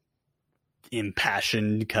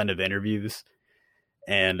impassioned kind of interviews.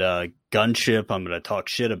 And Gunship, I'm going to talk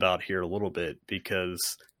shit about here a little bit, because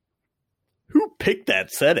who picked that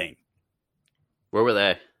setting? Where were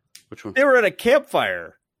they? Which one? They were at a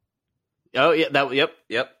campfire. Oh yeah,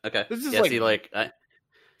 yep. Okay. This is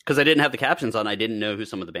because I didn't have the captions on, I didn't know who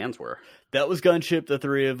some of the bands were. That was Gunship, the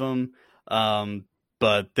three of them.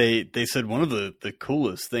 But they said one of the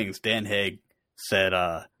coolest things. Dan Haig said,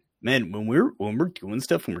 "Man, when we're doing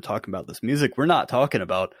stuff, when we're talking about this music, we're not talking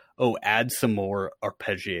about add some more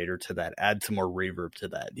arpeggiator to that, add some more reverb to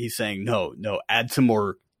that." He's saying no, add some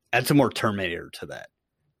more Terminator to that.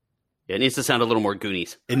 Yeah, it needs to sound a little more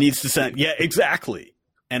Goonies. It needs to sound, yeah, exactly.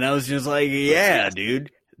 And I was just like, yeah,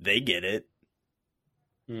 dude, they get it.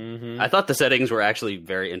 Mm-hmm. I thought the settings were actually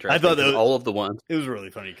very interesting. I thought all of the ones. It was really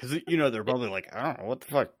funny because they're probably like, I don't know, what the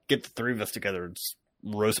fuck, get the three of us together and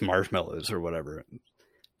roast marshmallows or whatever.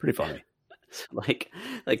 Pretty funny. like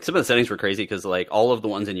some of the settings were crazy because like all of the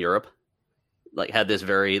ones in Europe like had this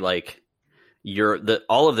very like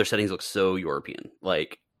all of their settings look so European.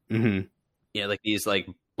 Like like these like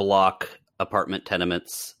block apartment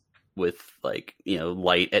tenements with like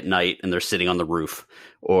light at night and they're sitting on the roof.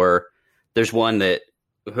 Or there's one the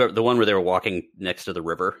one where they were walking next to the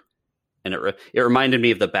river, and it reminded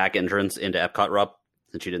me of the back entrance into Epcot, Rob.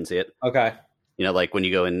 since you didn't see it. Okay. You know, like when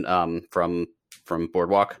you go in from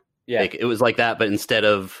Boardwalk. Yeah. Like, it was like that, but instead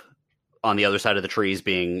of on the other side of the trees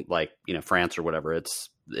being like, you know, France or whatever, it's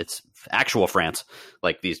actual France,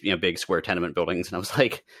 like these, you know, big square tenement buildings. And I was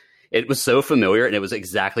like, it was so familiar, and it was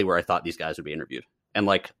exactly where I thought these guys would be interviewed. And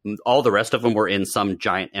like all the rest of them were in some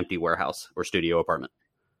giant empty warehouse or studio apartment.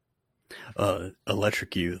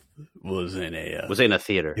 Electric Youth was in a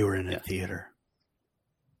theater. They were in a theater.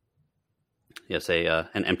 Yes,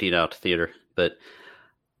 an emptied out theater. But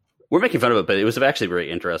we're making fun of it, but it was actually a very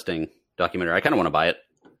interesting documentary. I kind of want to buy it.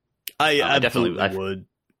 I definitely would.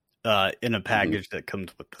 In a package that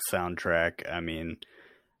comes with the soundtrack. I mean,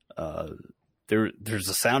 there's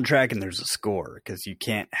a soundtrack and there's a score, because you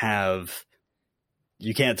can't talk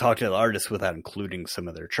to the artist without including some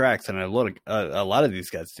of their tracks. And a lot of these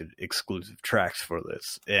guys did exclusive tracks for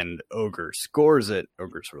this, and Ogre scores it.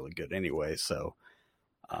 Ogre's really good anyway, so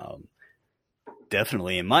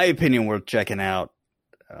definitely, in my opinion, worth checking out.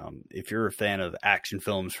 If you're a fan of action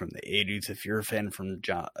films from the 80s, if you're a fan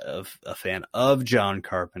of John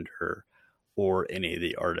Carpenter or any of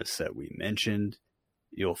the artists that we mentioned,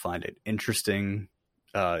 you'll find it interesting.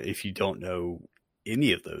 If you don't know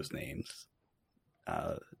any of those names,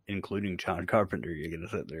 including John Carpenter, you're going to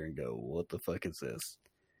sit there and go, what the fuck is this?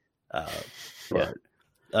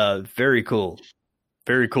 Very cool.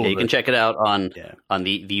 Very cool. Yeah, you can check it out on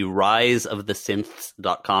the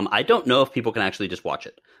riseofthesynths.com. I don't know if people can actually just watch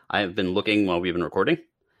it. I have been looking while we've been recording,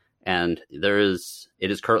 and it is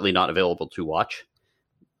currently not available to watch.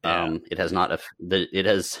 It has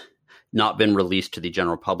not been released to the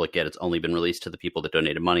general public yet. It's only been released to the people that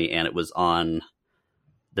donated money, and it was on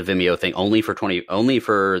the Vimeo thing only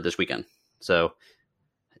for this weekend. So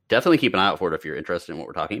definitely keep an eye out for it if you're interested in what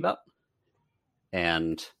we're talking about.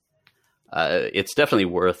 And it's definitely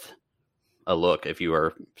worth a look if you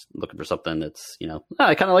are looking for something that's, you know,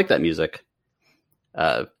 I kind of like that music,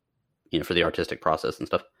 you know, for the artistic process and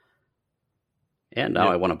stuff. And now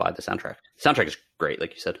I want to buy the soundtrack. The soundtrack is great,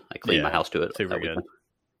 like you said. I cleaned my house to it. Super good.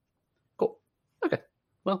 Cool. Okay.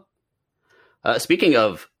 Well, speaking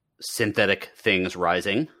of synthetic things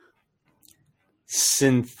rising.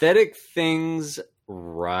 Synthetic things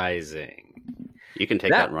rising. You can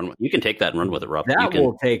take that and run with. You can take that and run with it, Rob.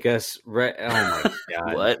 Will take us. Oh my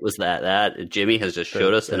god! What was that? That Jimmy has just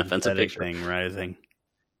showed us an offensive picture. Thing rising.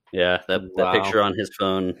 Yeah, that picture on his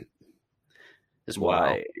phone is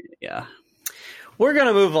why. Yeah, we're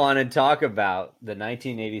gonna move on and talk about the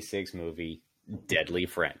 1986 movie Deadly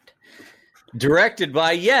Friend, directed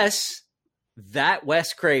by that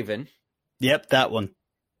Wes Craven. Yep, that one.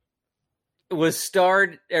 It was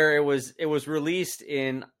released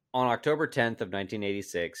on October 10th of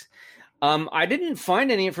 1986. I didn't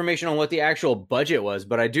find any information on what the actual budget was,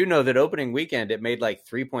 but I do know that opening weekend it made like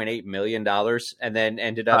 $3.8 million and then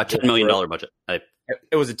ended up $10 million budget.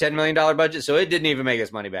 It was a $10 million budget, so it didn't even make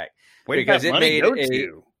its money back. Where because it made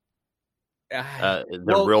the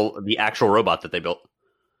actual robot that they built.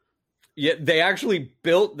 Yeah, they actually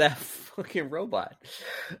built that fucking robot.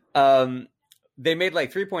 They made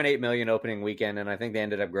like $3.8 million opening weekend, and I think they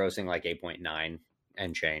ended up grossing like 8.9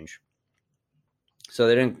 and change. So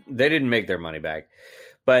they didn't make their money back.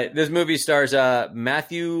 But this movie stars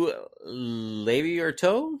Matthew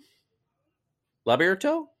Labierteau.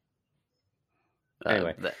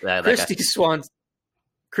 Anyway,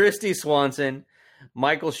 Christy Swanson,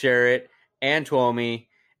 Michael Sherritt, Ann Twomey,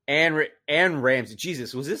 Ann Ramsey.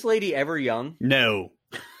 Jesus, was this lady ever young? No.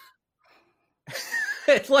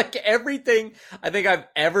 It's like everything I think I've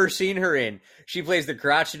ever seen her in. She plays the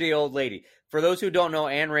crotchety old lady. For those who don't know,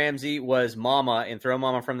 Ann Ramsey was Mama in Throw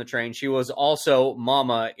Mama from the Train. She was also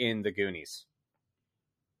Mama in The Goonies.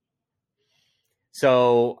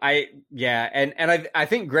 So I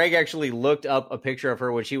think Greg actually looked up a picture of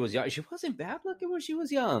her when she was young. She wasn't bad looking when she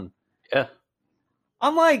was young. Yeah.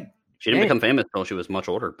 I'm like, she didn't become famous until she was much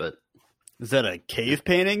older, but is that a cave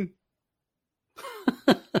painting?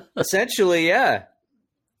 Essentially, yeah.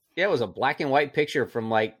 Yeah, it was a black and white picture from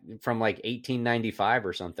like 1895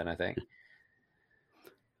 or something, I think.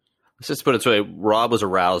 Let's just put it this way. Rob was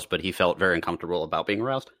aroused, but he felt very uncomfortable about being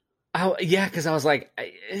aroused. Oh, yeah, because I was like,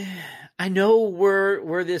 I know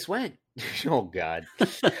where this went. Oh, God.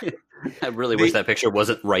 I really wish that picture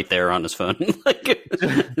wasn't right there on his phone.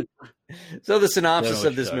 So the synopsis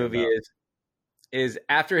of this movie is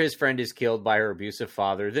after his friend is killed by her abusive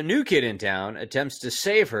father, the new kid in town attempts to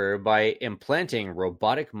save her by implanting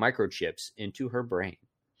robotic microchips into her brain.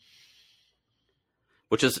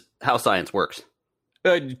 Which is how science works.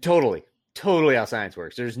 Totally how science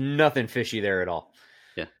works. There's nothing fishy there at all.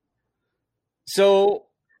 Yeah. So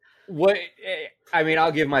What? I mean,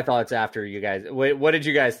 I'll give my thoughts after you guys. What did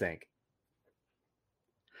you guys think?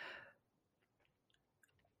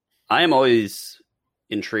 I am always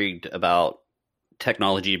intrigued about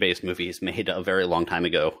technology-based movies made a very long time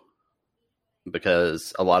ago,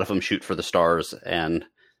 because a lot of them shoot for the stars, and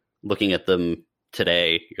looking at them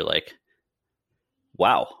today, you're like,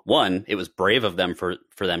 wow. One, it was brave of them for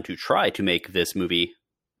them to try to make this movie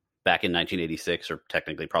back in 1986, or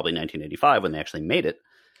technically probably 1985 when they actually made it.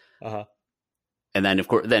 Uh-huh. And then of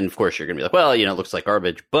course you're gonna be like, well, it looks like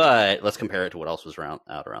garbage, but let's compare it to what else was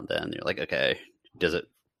out around then. And you're like, okay, does it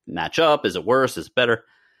match up? Is it worse? Is it better?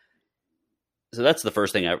 So that's the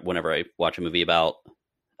first thing whenever I watch a movie about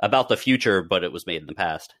the future, but it was made in the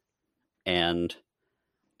past. And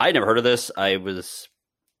I'd never heard of this. I was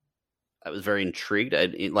very intrigued.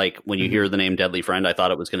 Like when you hear the name Deadly Friend, I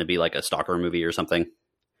thought it was going to be like a stalker movie or something.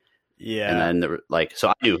 Yeah. And then there were, so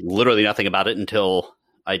I knew literally nothing about it until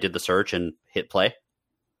I did the search and hit play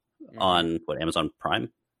on Amazon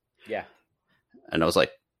Prime. Yeah. And I was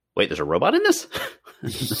like, wait, there's a robot in this?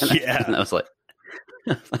 Yeah. And I was like,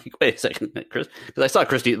 wait a second, Chris, because I saw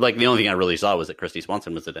Christy. Like the only thing I really saw was that Christy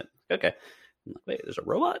Swanson was in it. Okay, I'm like, wait, there's a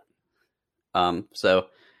robot. So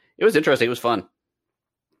it was interesting. It was fun.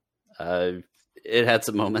 It had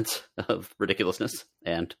some moments of ridiculousness,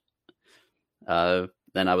 and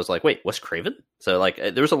then I was like, wait, Wes Craven? So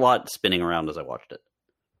there was a lot spinning around as I watched it.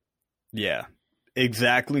 Yeah,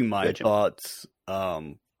 exactly my thoughts.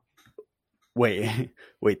 Wait,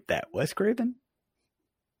 that Wes Craven?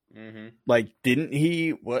 Mm-hmm. Like, didn't he?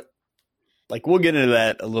 What? Like, we'll get into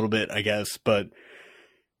that a little bit, I guess. But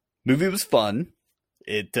movie was fun.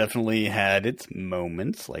 It definitely had its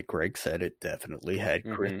moments, like Greg said. It definitely had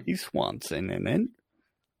Christy Swanson in it.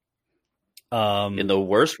 In the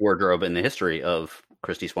worst wardrobe in the history of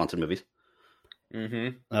Christy Swanson movies.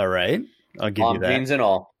 Mm-hmm. All right, I'll give you that. Beans and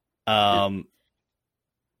all.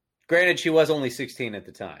 Granted, she was only 16 at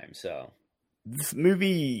the time, so this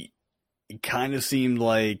movie kind of seemed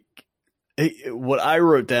like what I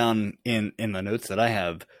wrote down in the notes that I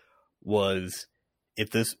have was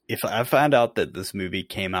if I found out that this movie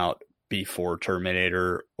came out before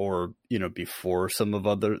Terminator or before some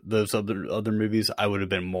of those other movies, I would have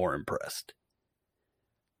been more impressed.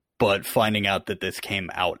 But finding out that this came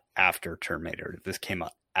out after Terminator, this came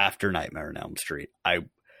out after Nightmare on Elm Street, I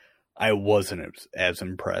wasn't as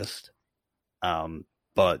impressed.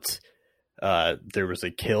 But there was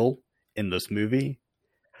a kill in this movie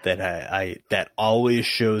that that always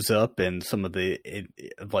shows up in some of the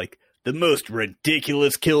the most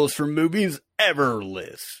ridiculous kills from movies ever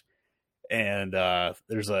list. And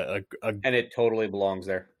there's and it totally belongs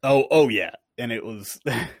there. Oh yeah, and it was.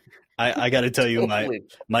 I got to tell you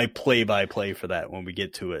my play-by-play for that when we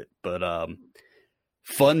get to it. But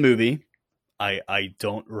fun movie. I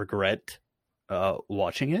don't regret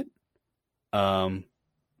watching it.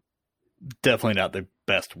 Definitely not the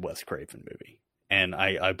best Wes Craven movie, and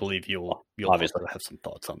I believe you'll obviously have some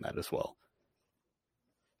thoughts on that as well.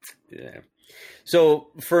 Yeah. So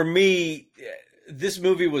for me, this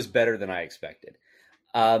movie was better than I expected.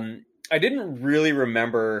 I didn't really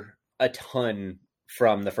remember a ton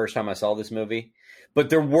from the first time I saw this movie, but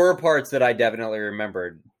there were parts that I definitely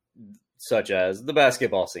remembered, such as the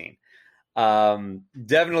basketball scene.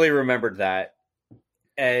 Definitely remembered that.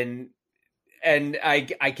 And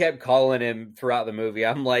I kept calling him throughout the movie.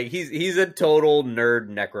 I'm like, he's a total nerd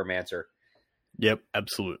necromancer. Yep,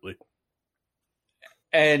 absolutely.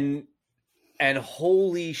 And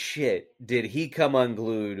holy shit, did he come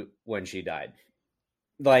unglued when she died.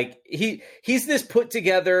 Like he's this put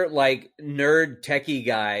together like nerd techie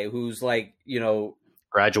guy who's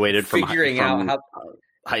graduated from out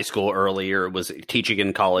high school early, or was teaching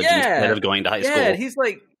in college instead of going to high school. Yeah,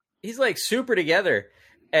 he's like super together.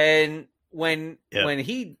 And when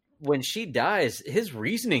she dies, his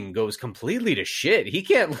reasoning goes completely to shit. He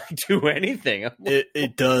can't do anything.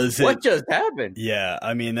 It does. What just happened? Yeah,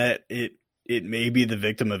 I mean that it may be the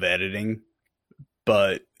victim of editing,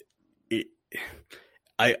 but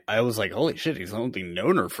I was like, holy shit, he's only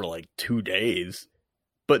known her for like 2 days.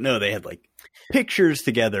 But no, they had like pictures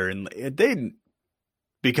together and they'd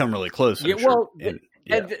become really close. Yeah, well,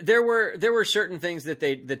 and there were certain things that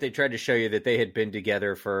they tried to show you that they had been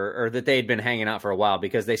together or that they had been hanging out for a while,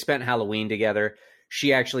 because they spent Halloween together.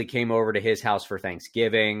 She actually came over to his house for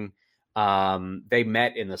Thanksgiving. They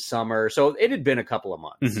met in the summer, so it had been a couple of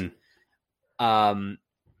months. Mm-hmm.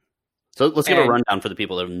 So let's give a rundown for the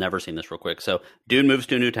people that have never seen this real quick. So dude moves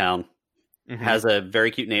to a new town, has a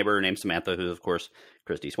very cute neighbor named Samantha, who's of course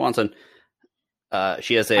Christy Swanson.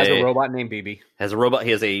 She has a robot named BB. He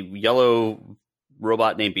has a yellow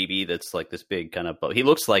robot named BB that's like this big kind of. He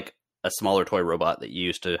looks like a smaller toy robot that you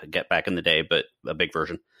used to get back in the day, but a big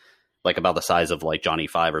version, like about the size of like Johnny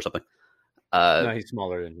 5 or something. No, he's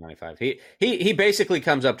smaller than 95. He basically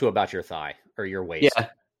comes up to about your thigh or your waist. Yeah.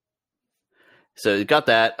 So you got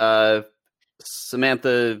that.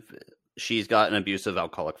 Samantha, she's got an abusive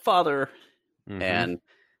alcoholic father, and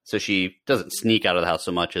so she doesn't sneak out of the house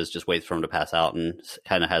so much as just waits for him to pass out, and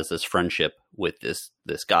kind of has this friendship with this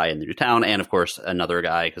guy in the new town, and of course another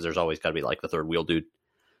guy, because there's always got to be like the third wheel dude.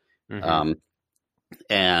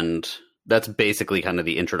 And that's basically kind of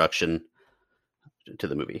the introduction to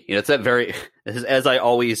the movie. You know, it's that very, as I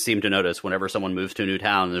always seem to notice whenever someone moves to a new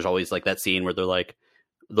town, there's always like that scene where they're like,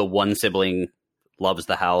 the one sibling loves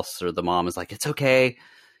the house, or the mom is like, it's okay,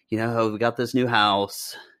 you know, we got this new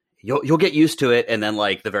house, you'll get used to it, and then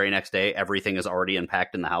like the very next day everything is already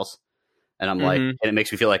unpacked in the house, and I'm like, and it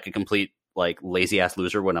makes me feel like a complete like lazy ass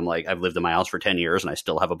loser when I'm like, I've lived in my house for 10 years and I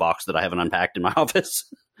still have a box that I haven't unpacked in my office.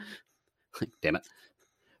 Like, damn it.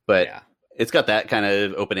 But yeah, it's got that kind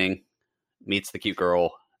of opening, meets the cute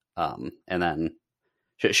girl, and then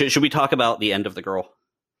should we talk about the end of the girl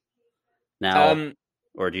now,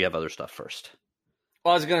 or do you have other stuff first?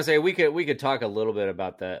 Well, I was going to say we could talk a little bit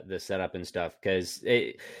about the setup and stuff, because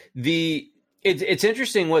it's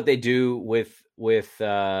interesting what they do with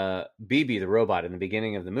BB the robot in the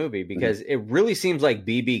beginning of the movie, because it really seems like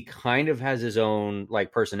BB kind of has his own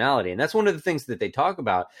like personality, and that's one of the things that they talk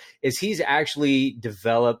about is he's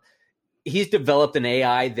developed an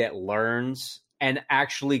AI that learns and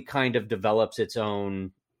actually kind of develops its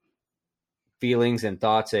own feelings and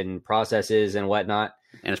thoughts and processes and whatnot,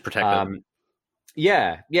 and it's protected.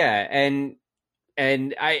 Yeah,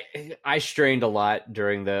 and I strained a lot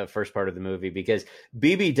during the first part of the movie because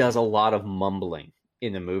BB does a lot of mumbling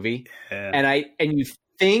in the movie, and you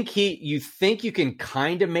think you can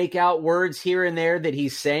kind of make out words here and there that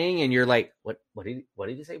he's saying, and you're like, what did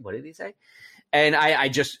he say? What did he say? And I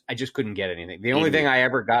just couldn't get anything. The only thing I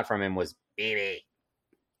ever got from him was BB.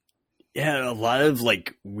 Yeah, a lot of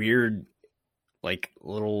like weird, like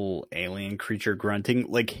little alien creature grunting.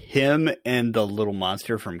 Like him and the little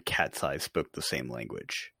monster from Cat's Eye spoke the same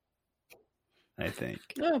language, I think.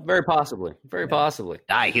 Yeah, very possibly.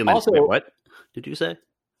 Die, humans. Also, wait, what did you say?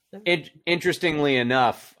 Interestingly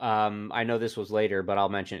enough, I know this was later, but I'll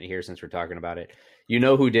mention it here since we're talking about it. You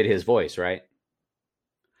know who did his voice, right?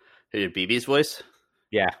 Who did BB's voice?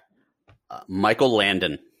 Yeah. Michael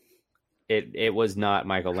Landon. It was not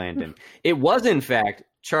Michael Landon. It was, in fact,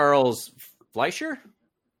 Charles Fleischer?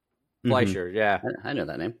 Fleischer, yeah. I know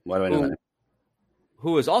that name. Why do I know that name?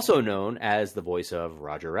 Who is also known as the voice of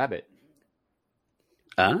Roger Rabbit.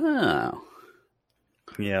 Oh.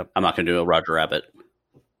 Yeah. I'm not going to do a Roger Rabbit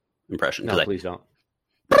impression. No, please don't.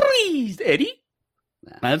 Please, Eddie.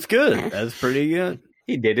 That's good. That's pretty good.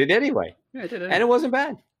 He did it anyway. Yeah, I did it. And it wasn't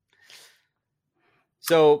bad.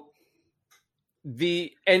 So I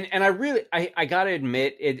really gotta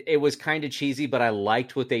admit it was kind of cheesy, but I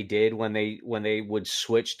liked what they did when they would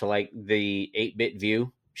switch to like the 8-bit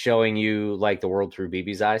view, showing you like the world through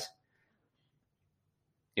BB's eyes.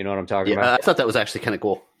 You know what I'm talking about? I thought that was actually kind of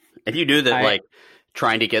cool. And you knew that like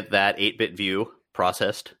trying to get that 8-bit view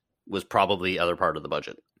processed was probably the other part of the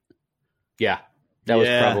budget. Yeah. That was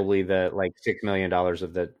probably the like $6 million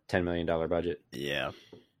of the $10 million budget. Yeah.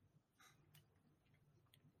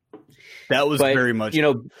 That was very much,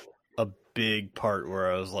 a big part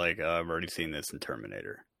where I was like, oh, I've already seen this in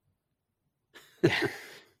Terminator.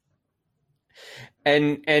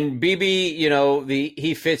 And BB,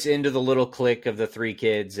 he fits into the little clique of the 3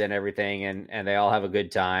 kids and everything, and they all have a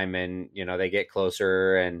good time, and they get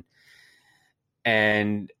closer,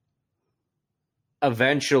 and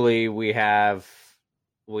eventually we have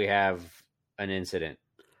an incident.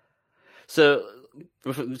 So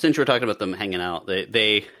since you were talking about them hanging out,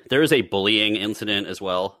 there is a bullying incident as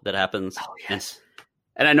well that happens. Oh yes.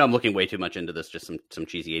 And I know I'm looking way too much into this, just some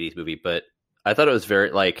cheesy 80s movie, but I thought it was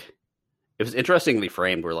very like, it was interestingly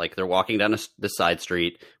framed where like they're walking down this side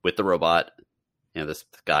street with the robot, this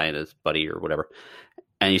guy and his buddy or whatever.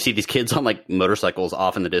 And you see these kids on like motorcycles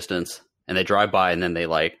off in the distance, and they drive by, and then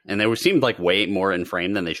they seemed like way more in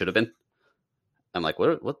frame than they should have been. I'm like,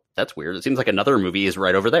 what? That's weird. It seems like another movie is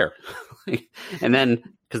right over there. And then,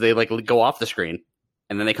 because they like go off the screen,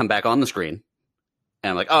 and then they come back on the screen. And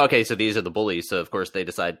I'm like, oh, okay, so these are the bullies. So, of course, they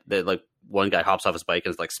decide that like one guy hops off his bike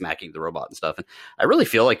and is like smacking the robot and stuff. And I really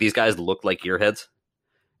feel like these guys look like gearheads,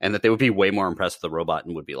 and that they would be way more impressed with the robot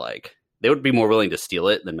and would be like, they would be more willing to steal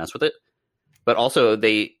it than mess with it. But also,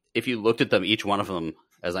 if you looked at them, each one of them,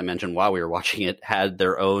 as I mentioned while we were watching it, had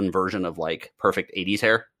their own version of like perfect 80s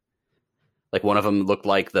hair. Like one of them looked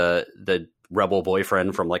like the rebel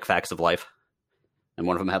boyfriend from like Facts of Life. and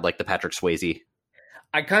one of them had like the Patrick Swayze.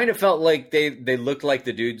 I kind of felt like they looked like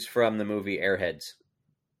the dudes from the movie Airheads.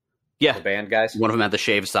 Yeah, The band guys. one of them had the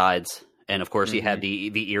shaved sides, and of course he had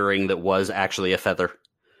the earring that was actually a feather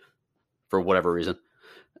for whatever reason.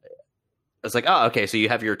 It's like, oh, okay, so you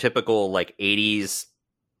have your typical like 80s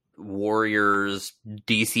warriors,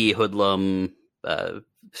 DC hoodlum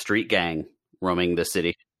street gang roaming the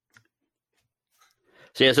city.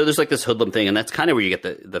 So yeah, so there's like this hoodlum thing, and that's kind of where you get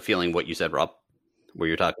the feeling what you said, Rob, where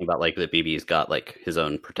you're talking about like that BB's got like his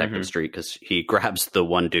own protective street because he grabs the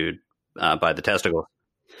one dude by the testicle.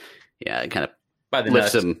 Yeah, it kind of By the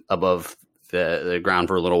lifts nuts. him above the ground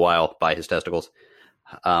for a little while by his testicles.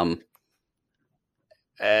 So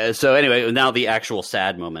anyway, now the actual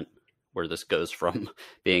sad moment where this goes from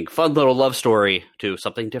being fun little love story to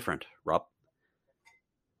something different. Rob?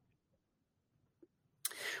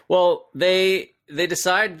 Well, they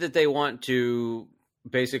decide that they want to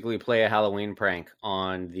basically play a Halloween prank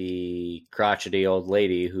on the crotchety old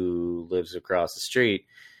lady who lives across the street,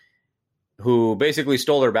 who basically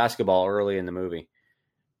stole her basketball early in the movie.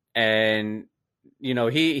 And, you know,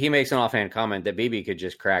 he makes an offhand comment that BB could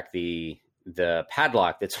just crack the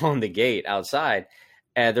padlock that's on the gate outside.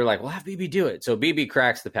 And they're like, well, have BB do it. So BB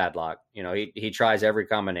cracks the padlock. You know, he tries every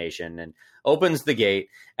combination and opens the gate,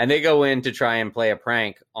 and they go in to try and play a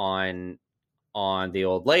prank on the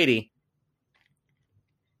old lady.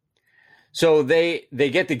 So they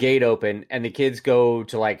get the gate open, and the kids go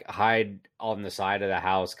to like hide on the side of the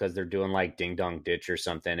house because they're doing like ding dong ditch or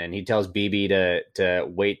something. And he tells BB to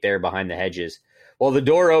wait there behind the hedges. Well, the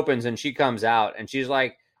door opens and she comes out, and she's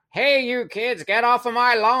like, "Hey, you kids, get off of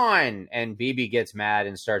my lawn!" And BB gets mad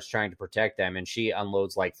and starts trying to protect them. And she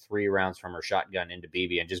unloads like 3 rounds from her shotgun into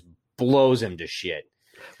BB and just blows him to shit.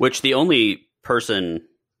 Which the only person,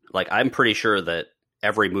 like, I'm pretty sure that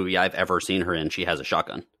every movie I've ever seen her in, she has a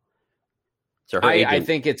shotgun. So her agent, I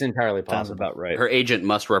think it's entirely Sounds possible. about right. her agent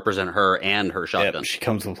must represent her and her shotgun. Yep, she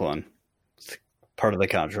comes with one. It's part of the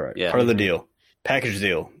contract. Yeah. Part of the deal. Package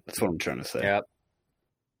deal. That's what I'm trying to say. Yep.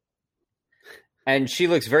 And she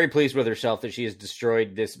looks very pleased with herself that she has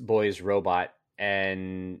destroyed this boy's robot,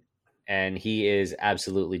 and he is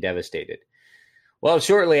absolutely devastated. Well,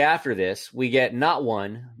 shortly after this, we get not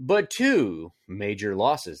one, but 2 major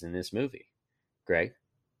losses in this movie. Greg?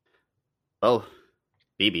 Well,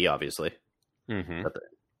 BB, obviously. Mm-hmm.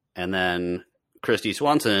 And then Christy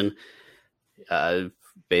Swanson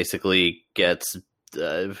basically gets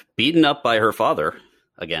beaten up by her father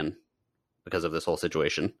again because of this whole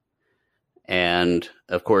situation. And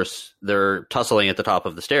of course, they're tussling at the top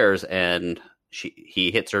of the stairs, and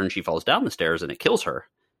he hits her and she falls down the stairs, and it kills her.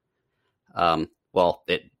 Well,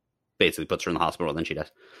 it basically puts her in the hospital, and then she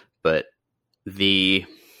dies. But this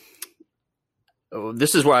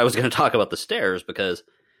is where I was going to talk about the stairs, because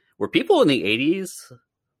were people in the 80s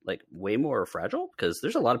like way more fragile? Because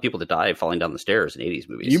there's a lot of people that die falling down the stairs in 80s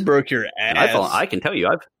movies. You broke your ass. I can tell you,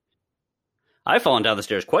 I've fallen down the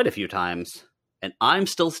stairs quite a few times, and I'm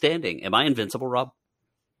still standing. Am I invincible, Rob?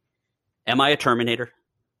 Am I a Terminator?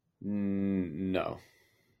 No,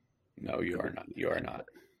 you are not. You are not.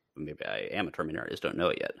 Maybe I am a Terminator. I just don't know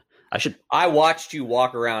it yet. I watched you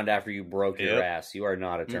walk around after you broke your Yep. ass. You are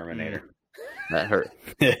not a Terminator. That hurt.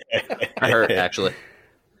 That hurt, actually.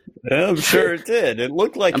 I'm sure it did. It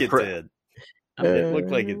looked like I'm it pre- did. It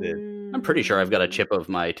looked like it did. I'm pretty sure I've got a chip of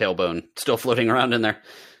my tailbone still floating around in there.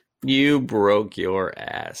 You broke your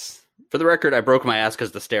ass. For the record, I broke my ass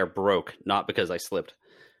because the stair broke, not because I slipped.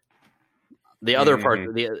 The other part,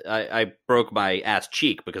 I broke my ass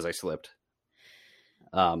cheek because I slipped.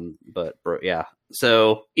 Yeah.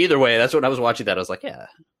 So either way, that's when I was watching that. I was like, yeah,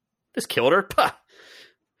 this killed her. Pah.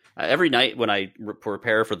 Every night when I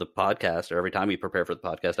prepare for the podcast, or every time we prepare for the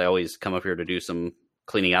podcast, I always come up here to do some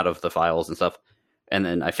cleaning out of the files and stuff. And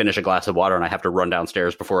then I finish a glass of water, and I have to run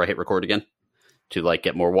downstairs before I hit record again to like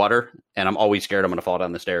get more water. And I'm always scared I'm going to fall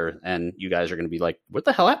down the stairs, and you guys are going to be like, what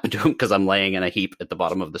the hell happened to him? Because I'm laying in a heap at the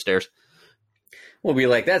bottom of the stairs. We'll be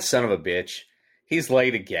like, that son of a bitch. He's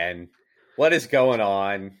late again. What is going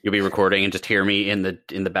on? You'll be recording and just hear me in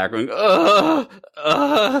the background.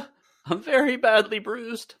 I'm very badly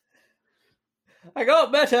bruised. I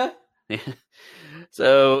got better.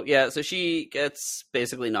 So she gets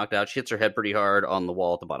basically knocked out. She hits her head pretty hard on the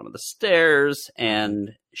wall at the bottom of the stairs,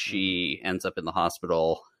 and she ends up in the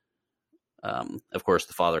hospital. Of course,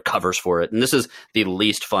 the father covers for it, and this is the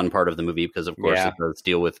least fun part of the movie because, of course, it does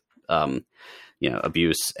deal with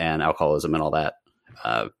abuse and alcoholism and all that.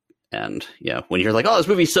 And when you're like, oh, this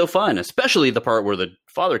movie's so fun, especially the part where the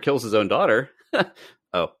father kills his own daughter.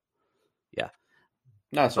 Oh, yeah.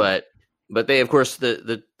 No, but But they, of course,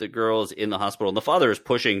 the girl's in the hospital, and the father is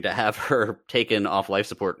pushing to have her taken off life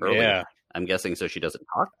support early. Yeah. I'm guessing so she doesn't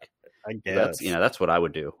talk. I guess. That's what I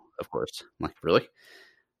would do, of course. Like, really?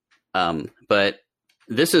 But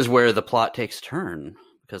this is where the plot takes a turn,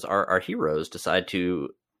 because our heroes decide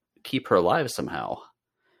to keep her alive somehow.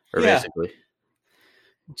 Or Yeah. basically.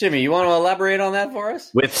 Jimmy, you want to elaborate on that for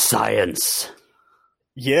us? With science.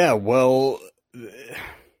 Yeah, well,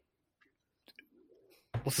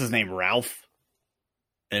 what's his name? Ralph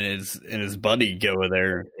and his buddy go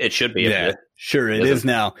there. It should be. Yeah, sure it is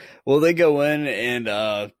now. Well, they go in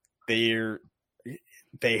and they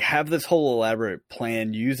have this whole elaborate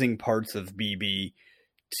plan using parts of BB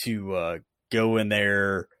to go in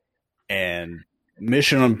there and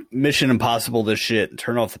Mission Impossible this shit and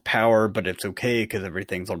turn off the power, but it's okay because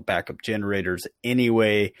everything's on backup generators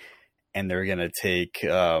anyway, and they're gonna take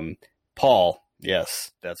Paul.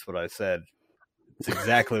 Yes, that's what I said. It's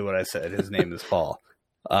exactly what I said. His name is Paul.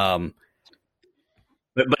 But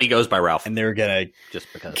he goes by Ralph. And they're gonna, just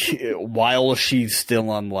because, while she's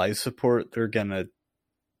still on life support, they're gonna,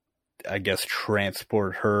 I guess,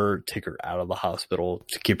 transport her, take her out of the hospital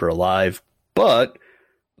to keep her alive. But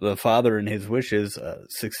the father, in his wishes,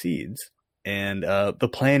 succeeds, and the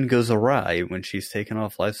plan goes awry when she's taken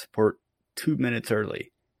off life support 2 minutes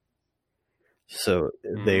early. So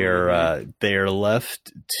they are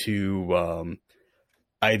left to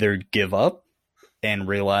either give up and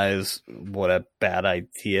realize what a bad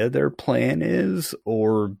idea their plan is,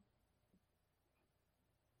 or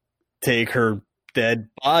take her dead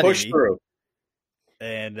body, Push through,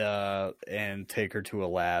 and take her to a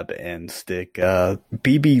lab and stick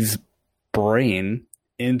BB's brain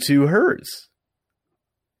into hers.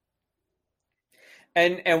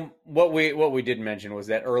 and what we didn't mention was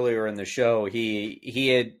that earlier in the show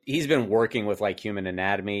he's been working with like human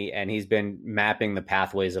anatomy, and he's been mapping the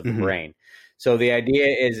pathways of the brain. So the idea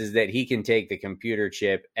is that he can take the computer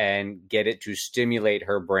chip and get it to stimulate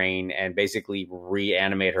her brain and basically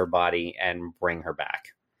reanimate her body and bring her back.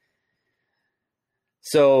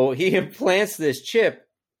 So he implants this chip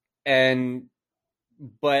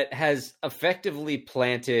but has effectively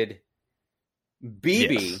planted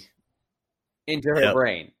BB into her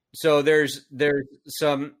brain. So there's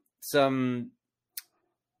some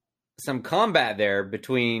combat there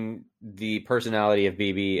between the personality of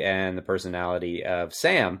BB and the personality of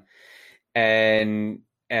Sam, and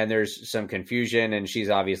there's some confusion, and she's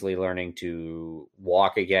obviously learning to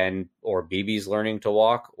walk again, or BB's learning to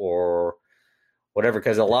walk, or whatever,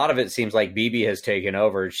 because a lot of it seems like BB has taken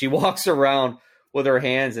over. She walks around with her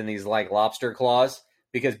hands in these like lobster claws,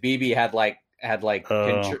 because BB had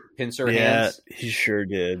pincer hands. He sure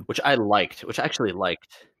did. Which I actually liked,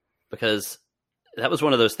 because that was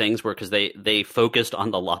one of those things where, because they focused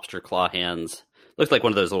on the lobster claw hands. Looks like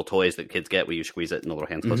one of those little toys that kids get where you squeeze it and the little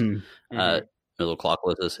hands close. The little claw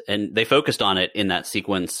closes. And they focused on it in that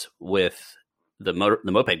sequence with the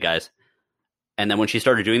moped guys. And then when she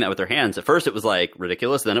started doing that with her hands, at first it was like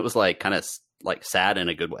ridiculous. Then it was like kind of like sad in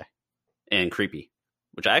a good way and creepy,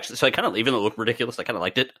 which I kind of, even though it looked ridiculous, I kind of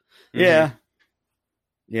liked it. Yeah.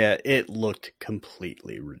 Yeah, it looked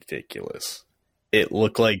completely ridiculous. It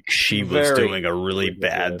looked like she was doing a really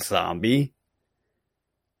bad zombie.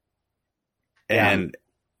 And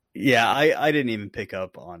I didn't even pick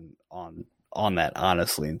up on that,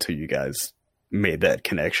 honestly, until you guys made that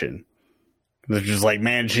connection. They're just like,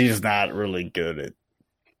 man, she's not really good at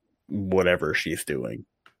whatever she's doing.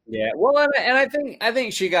 Yeah, well, and I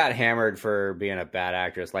think she got hammered for being a bad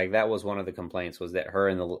actress. Like, that was one of the complaints, was that her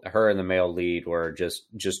and the male lead were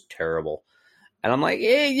just terrible. And I'm like,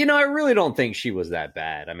 I really don't think she was that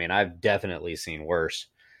bad. I mean, I've definitely seen worse.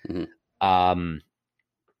 Mm-hmm.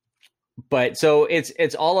 But so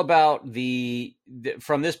it's all about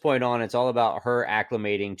from this point on, it's all about her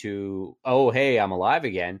acclimating to, oh, hey, I'm alive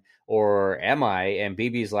again, or am I? And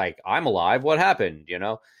BB's like, I'm alive. What happened?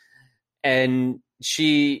 And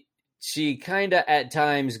she kind of at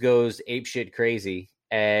times goes apeshit crazy.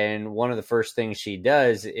 And one of the first things she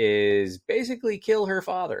does is basically kill her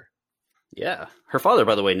father. Yeah. Her father,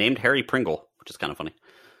 by the way, named Harry Pringle, which is kind of funny.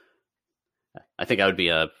 I think I would be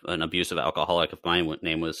an abusive alcoholic if my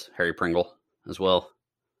name was Harry Pringle as well.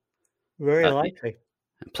 Very likely.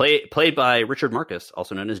 Played by Richard Marcus,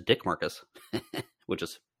 also known as Dick Marcus, which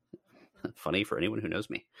is funny for anyone who knows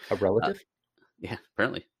me. A relative? Yeah,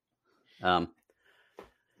 apparently. I'm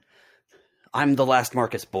the last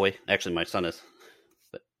Marcus boy. Actually, my son is.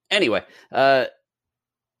 But anyway, so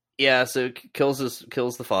kills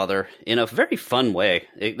the father in a very fun way.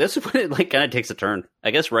 This is when it kind of takes a turn.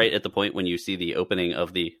 I guess right at the point when you see the opening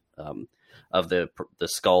of the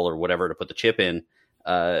skull or whatever to put the chip in.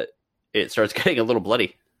 it starts getting a little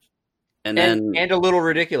bloody. And then a little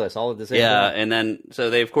ridiculous all at the same time. and then so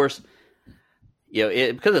they of course,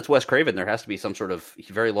 because it's Wes Craven, there has to be some sort of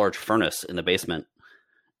very large furnace in the basement,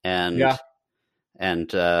 and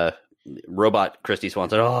robot Christy Swan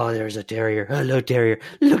said, "Oh, there's a terrier. Hello, terrier.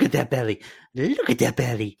 Look at that belly. Look at that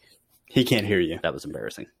belly." He can't hear you, That was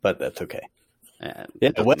embarrassing, but that's okay.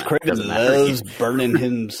 Yeah, Wes Craven loves burning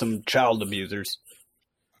him some child abusers.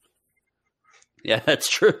 Yeah, that's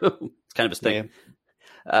true. It's kind of his thing.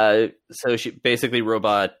 Yeah. So she basically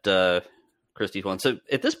robot Christy Swan. So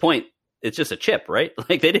at this point, it's just a chip, right?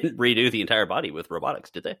 Like they didn't redo the entire body with robotics,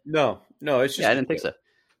 did they? No, it's just. I didn't think so.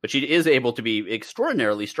 But she is able to be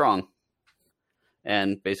extraordinarily strong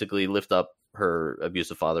and basically lift up her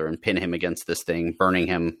abusive father and pin him against this thing, burning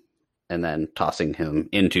him, and then tossing him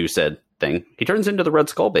into said thing. He turns into the Red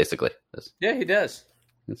Skull, basically. Yeah, he does.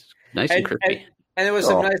 It's nice and creepy. And it was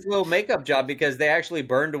some nice little makeup job because they actually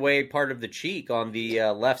burned away part of the cheek on the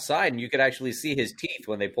left side, and you could actually see his teeth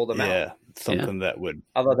when they pulled them out. Yeah, something that would...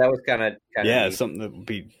 Although that was kind of neat. Something that would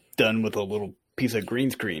be done with a little piece of green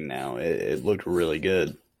screen now. It looked really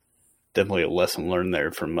good. Definitely a lesson learned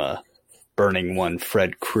there from burning one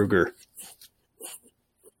Fred Krueger.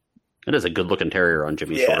 It is a good-looking terrier on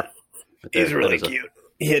Jimmy's shoulder. He's really cute.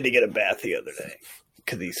 He had to get a bath the other day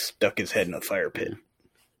because he stuck his head in a fire pit.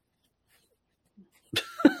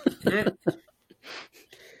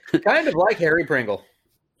 Kind of like Harry Pringle.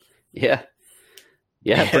 Yeah,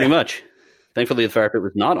 pretty much. Thankfully, the fire pit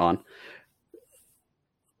was not on.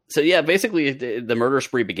 So basically, the murder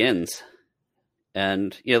spree begins.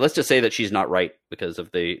 And let's just say that she's not right because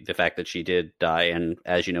of the fact that she did die. And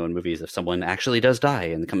as you know, in movies, if someone actually does die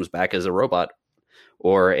and comes back as a robot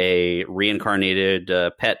or a reincarnated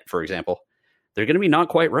pet, for example, they're going to be not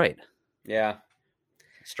quite right. Yeah.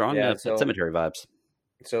 Strong cemetery vibes.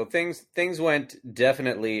 So things went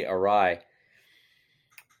definitely awry.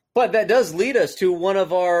 But that does lead us to one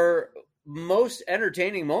of our most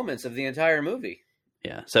entertaining moments of the entire movie.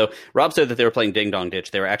 Yeah. So Rob said that they were playing Ding Dong Ditch.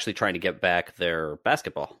 They were actually trying to get back their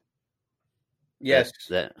basketball. Yes.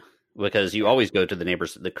 Because you always go to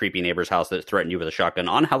the creepy neighbor's house that threatened you with a shotgun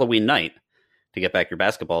on Halloween night to get back your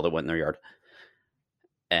basketball that went in their yard.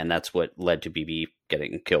 And that's what led to BB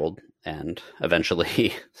getting killed and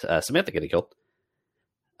eventually Samantha getting killed.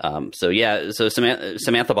 So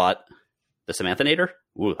Samantha bought the Samanthanator.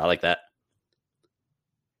 Ooh, I like that.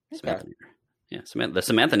 Okay. Samanthanator. Yeah, the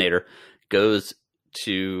Samanthanator goes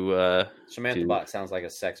to Samantha bot sounds like a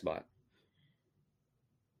sex bot.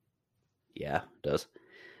 Yeah, it does.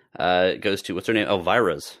 It goes to what's her name?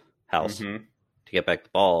 Elvira's house to get back the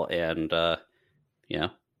ball, and you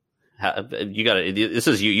got it. This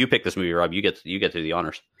is you. You pick this movie, Rob. You get to the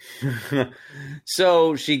honors.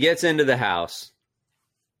 So she gets into the house.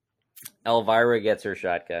 Elvira gets her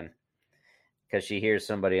shotgun because she hears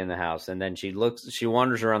somebody in the house, and then she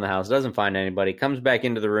wanders around the house, doesn't find anybody, comes back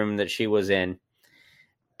into the room that she was in.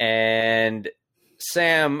 And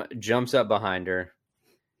Sam jumps up behind her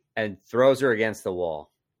and throws her against the wall.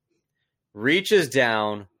 Reaches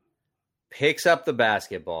down, picks up the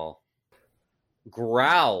basketball,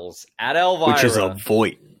 growls at Elvira. Which is a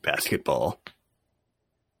Voight basketball.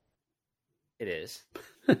 It is.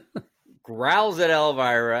 Growls at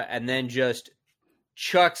Elvira and then just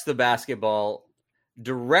chucks the basketball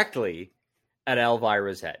directly at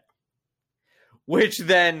Elvira's head. Which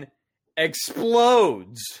then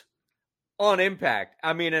explodes on impact.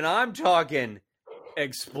 I mean, and I'm talking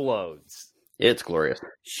explodes. It's glorious.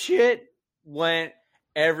 Shit went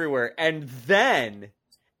everywhere. And then,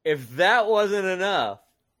 if that wasn't enough,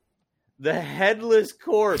 the headless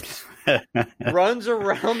corpse runs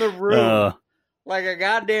around the room like a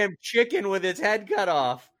goddamn chicken with its head cut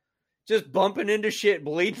off, just bumping into shit,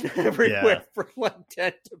 bleeding everywhere for like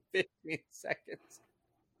 10 to 15 seconds.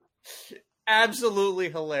 Absolutely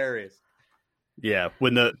hilarious. Yeah,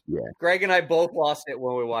 Greg and I both lost it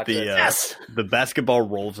when we watched it. The basketball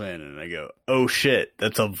rolls in, and I go, "Oh shit,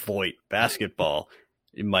 that's a Voight basketball."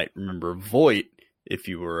 You might remember Voight if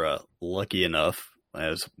you were lucky enough,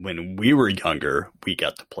 as when we were younger, we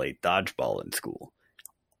got to play dodgeball in school.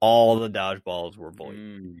 All the dodgeballs were Voight.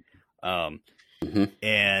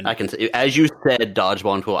 And I can, as you said,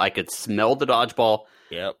 dodgeball in school, I could smell the dodgeball.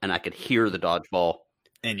 Yep, and I could hear the dodgeball.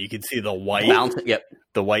 And you could see the white,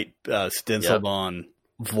 the white stenciled on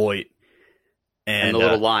Voight, and the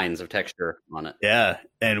little lines of texture on it. Yeah,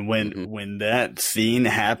 and when that scene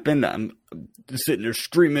happened, I'm sitting there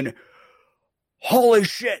screaming, "Holy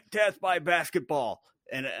shit, death by basketball!"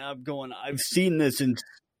 And I'm going, I've seen this in.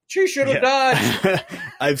 She should have died.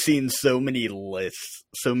 I've seen so many lists,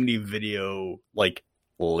 so many video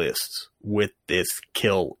lists with this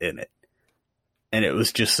kill in it. And it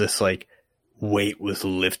was just this like weight was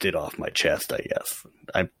lifted off my chest, I guess.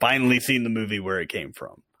 I've finally seen the movie where it came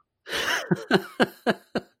from.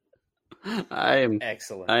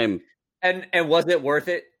 Excellent. And was it worth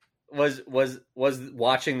it? Was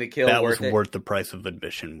watching the kill that worth was it? worth the price of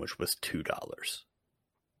admission, which was $2.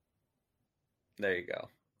 There you go.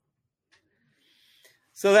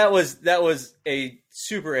 So that was a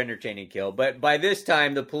super entertaining kill, but by this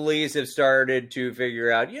time the police have started to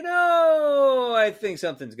figure out, I think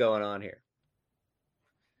something's going on here.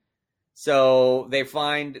 So they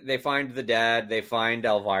find the dad, they find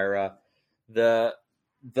Elvira. The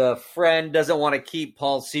friend doesn't want to keep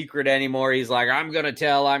Paul's secret anymore. He's like, I'm gonna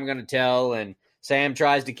tell, and Sam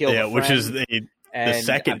tries to kill the friend. Which is the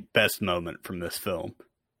second best moment from this film.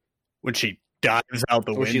 When she dives out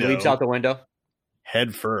the window. She leaps out the window?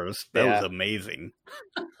 Head first. That was amazing.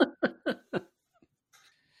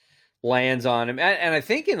 Lands on him. And I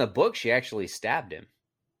think in the book she actually stabbed him.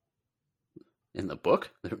 In the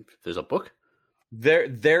book? There's a book?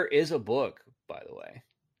 There is a book, by the way.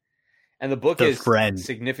 And the book is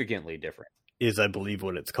significantly different. Is, I believe,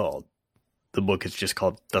 what it's called. The book is just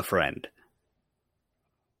called The Friend.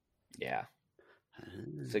 Yeah.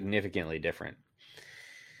 Significantly different.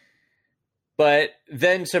 But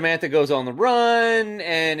then Samantha goes on the run,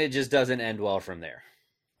 and it just doesn't end well from there.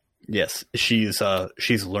 Yes, she's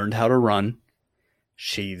learned how to run.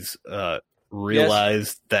 She's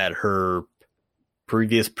realized that her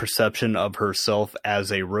previous perception of herself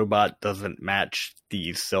as a robot doesn't match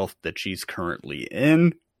the self that she's currently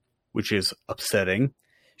in, which is upsetting.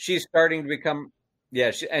 She's starting to become,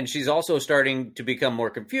 and she's also starting to become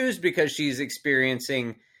more confused because she's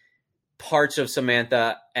experiencing parts of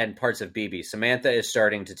Samantha and parts of BB. Samantha is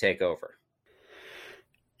starting to take over.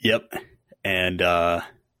 Yep. And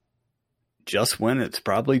just when it's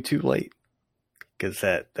probably too late. Because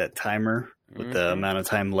that timer with the amount of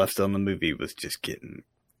time left on the movie was just getting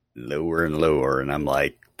lower and lower. And I'm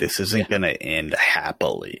like, this isn't going to end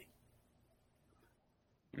happily.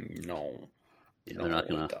 No. They're not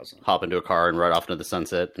going to hop into a car and ride off into the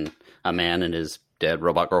sunset and a man and his dead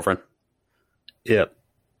robot girlfriend. Yep.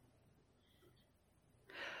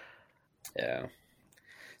 Yeah.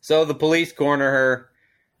 So the police corner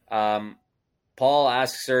her. Paul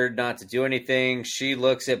asks her not to do anything. She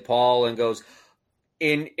looks at Paul and goes,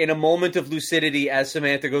 in a moment of lucidity, as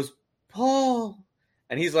Samantha goes, Paul.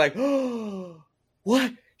 And he's like, oh,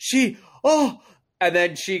 what? And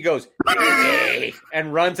then she goes, hey,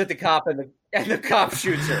 and runs at the cop, and the cop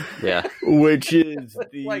shoots her. Yeah. Which is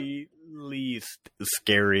the least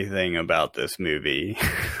scary thing about this movie.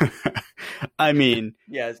 I mean,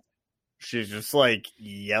 yes. She's just like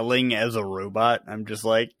yelling as a robot. I'm just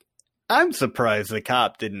like, I'm surprised the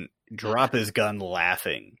cop didn't drop his gun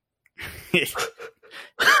laughing.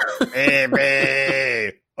 Hey,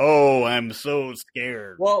 man. Oh, I'm so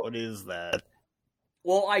scared. Well, what is that?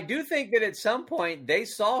 Well, I do think that at some point they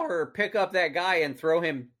saw her pick up that guy and throw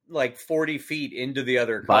him like 40 feet into the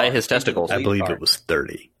other car. By his testicles. I believe it was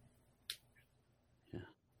 30.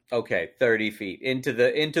 Okay, 30 feet into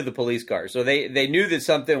the police car. So they knew that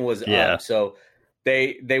something was up. So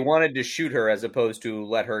they wanted to shoot her as opposed to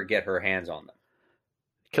let her get her hands on them.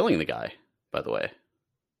 Killing the guy, by the way.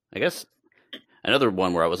 I guess another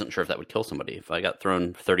one where I wasn't sure if that would kill somebody. If I got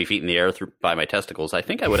thrown 30 feet in the air by my testicles, I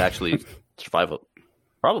think I would actually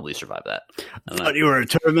probably survive that. I thought you were a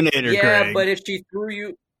Terminator, Yeah, Craig. but if she threw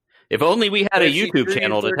you... If only we had a YouTube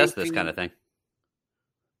channel to test this kind of thing.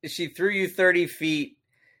 If she threw you 30 feet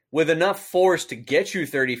with enough force to get you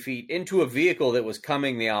 30 feet into a vehicle that was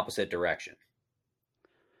coming the opposite direction.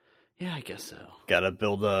 Yeah, I guess so. Gotta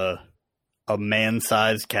build a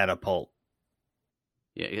man-sized catapult.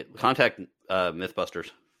 Yeah, contact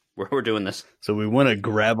Mythbusters. We're doing this. So we want to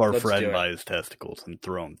grab our friend by his testicles and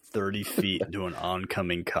throw him 30 feet into an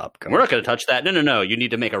oncoming cop car. We're not going to touch that. No. You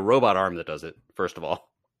need to make a robot arm that does it, first of all.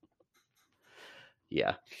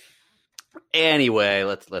 Yeah. Anyway,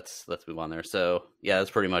 let's move on there. So, yeah,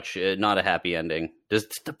 that's pretty much not a happy ending. Does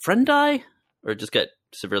the friend die? Or just get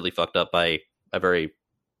severely fucked up by a very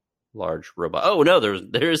large robot? Oh, no,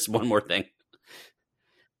 there's one more thing.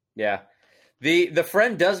 Yeah. The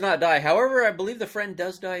friend does not die. However, I believe the friend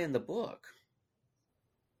does die in the book.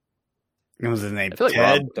 What was his name? I feel like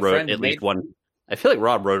Ted? Rob wrote at least one. I feel like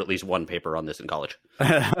Rob wrote at least one paper on this in college.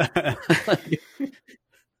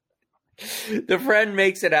 The friend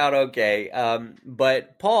makes it out okay.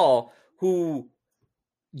 But Paul, who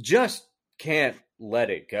just can't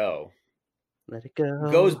let it go. Let it go.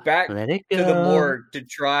 goes back Let it to the go. morgue to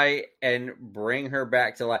try and bring her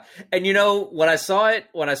back to life. And when I saw it,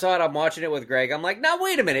 I'm watching it with Greg. I'm like, now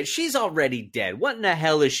wait a minute, she's already dead. What in the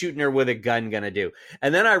hell is shooting her with a gun gonna do?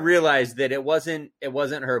 And then I realized that it wasn't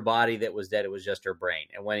her body that was dead. It was just her brain.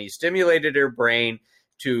 And when he stimulated her brain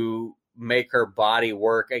to make her body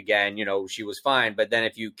work again, she was fine. But then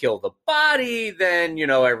if you kill the body, then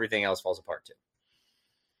everything else falls apart too.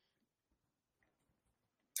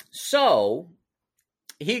 So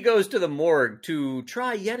he goes to the morgue to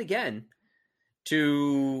try yet again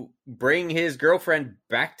to bring his girlfriend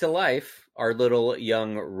back to life, our little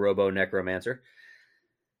young robo-necromancer.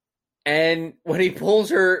 And when he pulls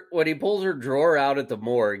her drawer out at the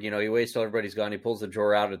morgue, he waits till everybody's gone. He pulls the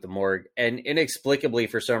drawer out at the morgue, and inexplicably,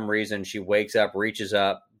 for some reason, she wakes up, reaches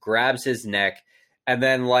up, grabs his neck, and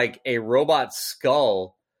then like a robot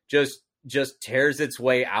skull just tears its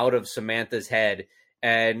way out of Samantha's head.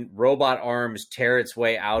 And robot arms tear its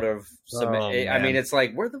way out of some. I mean, it's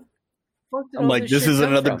like, where the fuck did I'm all like, this this is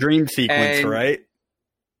another from? dream sequence, And- right?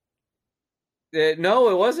 No,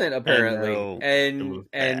 it wasn't apparently. know. It And was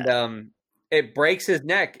bad. it breaks his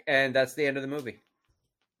neck, and that's the end of the movie.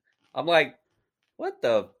 I'm like, what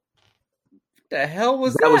the hell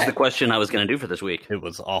was that? That was the question I was going to do for this week. It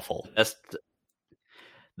was awful.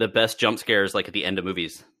 The best jump scares, like at the end of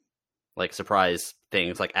movies, like surprise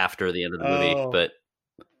things, like after the end of the movie. Oh. But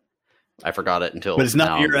I forgot it until. But it's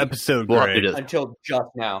not now. your episode, We'll have to Greg. do this. Until just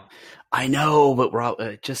now. I know, but we're all,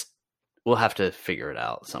 we'll have to figure it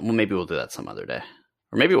out. Maybe we'll do that some other day,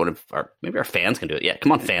 or maybe our fans can do it. Yeah,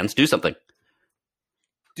 come on, fans, do something.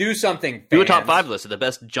 Do something. Do a top fans. 5 list of the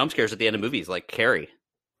best jump scares at the end of movies, like Carrie,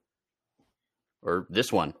 or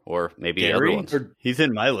this one, or maybe other Gary? ones. Or He's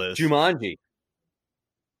in my list. Jumanji.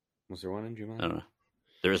 Was there one in I Jumanji? don't know.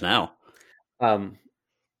 There is now.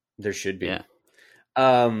 There should be. Yeah.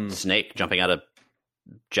 Snake jumping out of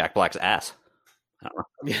Jack Black's ass. I don't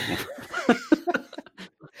know.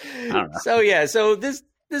 I don't know. So this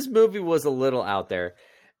movie was a little out there,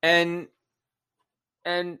 and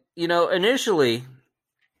initially,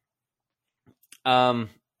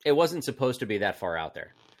 it wasn't supposed to be that far out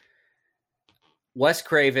there. Wes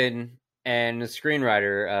Craven and the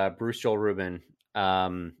screenwriter Bruce Joel Rubin,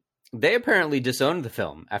 they apparently disowned the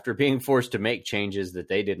film after being forced to make changes that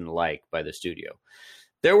they didn't like by the studio.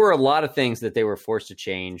 There were a lot of things that they were forced to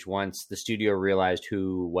change once the studio realized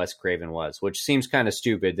who Wes Craven was, which seems kind of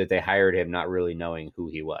stupid that they hired him not really knowing who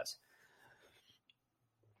he was.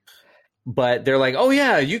 But they're like, oh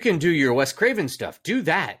yeah, you can do your Wes Craven stuff. Do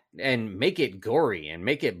that and make it gory and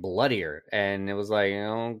make it bloodier. And it was like,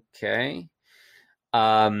 okay.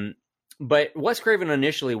 But Wes Craven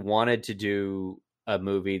initially wanted to do a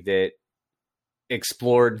movie that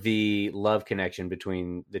explored the love connection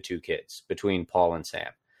between the two kids, between Paul and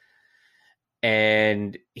Sam.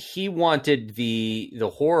 And he wanted the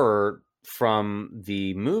horror from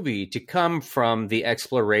the movie to come from the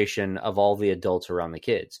exploration of all the adults around the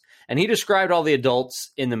kids. And he described all the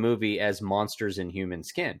adults in the movie as monsters in human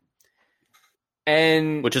skin.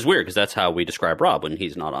 And Which is weird because that's how we describe Rob when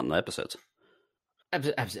he's not on the episodes.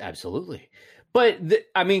 Absolutely. But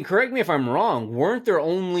correct me if I'm wrong.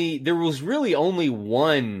 There was really only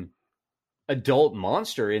one adult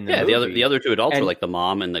monster in the movie. The other two adults were like the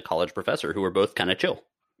mom and the college professor, who were both kind of chill.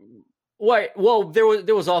 What? Well, there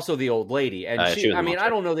was also the old lady, and She was a monster. I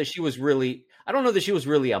don't know that she was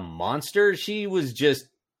really a monster. She was just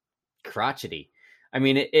crotchety. I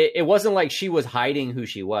mean, it wasn't like she was hiding who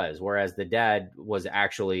she was, whereas the dad was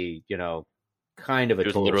actually, kind of a It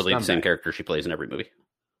was total literally the same scumbag. character she plays in every movie.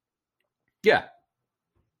 Yeah.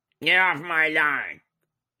 Get off my line.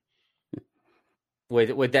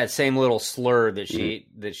 With that same little slur that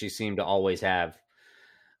she seemed to always have.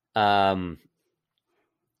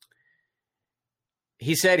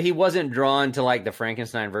 He said he wasn't drawn to like the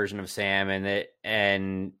Frankenstein version of Sam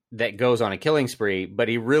and that goes on a killing spree, but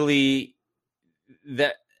he really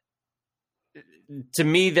to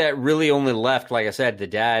me that really only left, like I said, the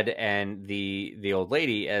dad and the old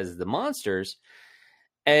lady as the monsters.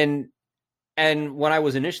 And when I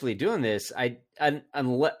was initially doing this, I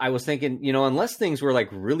was thinking, unless things were like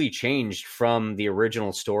really changed from the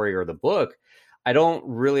original story or the book, I don't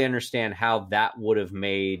really understand how that would have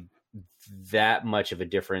made that much of a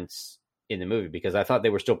difference in the movie, because I thought they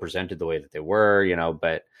were still presented the way that they were,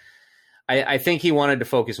 but I think he wanted to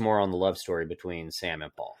focus more on the love story between Sam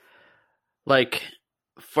and Paul. Like,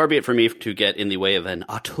 far be it from me to get in the way of an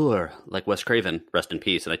auteur like Wes Craven, rest in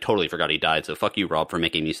peace, and I totally forgot he died, so fuck you, Rob, for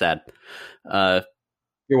making me sad. You're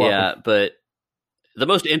welcome. Yeah, but the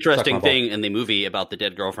most interesting Suck my thing in the movie about the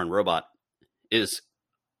dead girlfriend robot is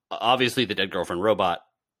obviously the dead girlfriend robot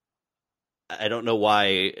I don't know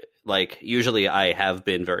why. Like, usually I have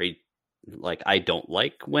been very, like, I don't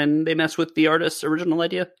like when they mess with the artist's original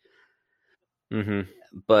idea. Mm-hmm.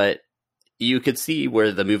 But you could see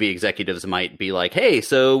where the movie executives might be like, hey,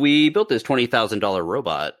 so we built this $20,000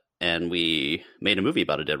 robot and we made a movie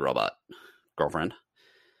about a dead robot girlfriend.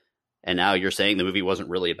 And now you're saying the movie wasn't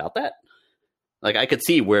really about that? Like, I could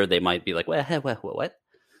see where they might be like, what?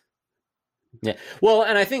 Yeah. Well,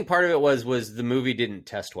 and I think part of it was the movie didn't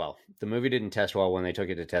test well. The movie didn't test well when they took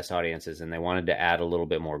it to test audiences, and they wanted to add a little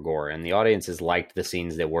bit more gore. And the audiences liked the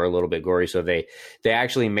scenes that were a little bit gory, so they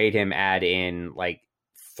actually made him add in like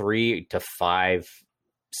 3 to 5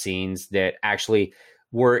 scenes that actually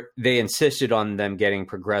they insisted on them getting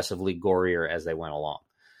progressively gorier as they went along.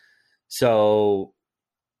 So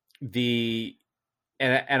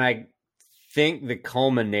and I think the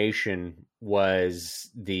culmination was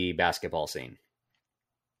the basketball scene.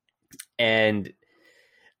 And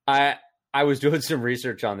I was doing some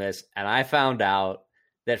research on this, and I found out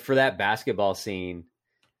that for that basketball scene,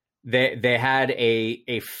 they had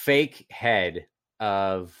a fake head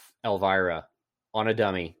of Elvira on a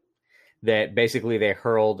dummy that basically they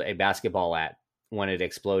hurled a basketball at when it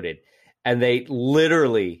exploded. And they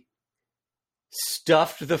literally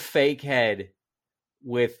stuffed the fake head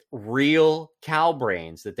with real cow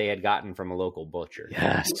brains that they had gotten from a local butcher.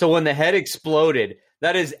 Yes. So when the head exploded,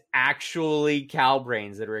 that is actually cow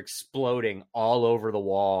brains that are exploding all over the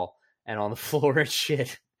wall and on the floor and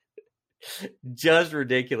shit. Just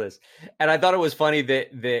ridiculous. And I thought it was funny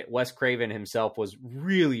that Wes Craven himself was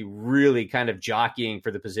really, really kind of jockeying for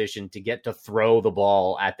the position to get to throw the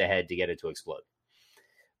ball at the head to get it to explode.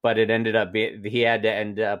 But it ended up he had to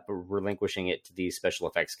end up relinquishing it to these special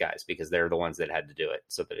effects guys because they're the ones that had to do it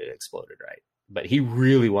so that it exploded right. But he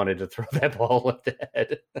really wanted to throw that ball at the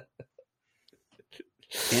head.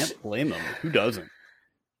 Can't blame him. Who doesn't?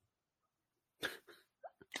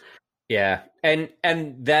 Yeah. And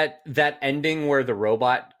that ending where the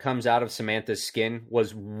robot comes out of Samantha's skin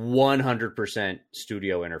was 100%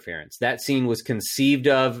 studio interference. That scene was conceived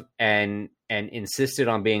of and insisted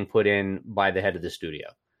on being put in by the head of the studio.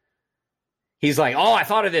 He's like, "Oh, I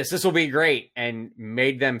thought of this. This will be great," and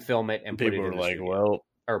made them film it and People put it in were the like, studio. well,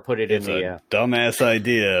 or put it in it's the a dumbass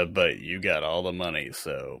idea, but you got all the money,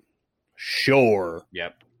 so sure.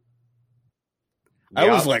 Yep. I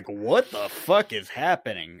was like, what the fuck is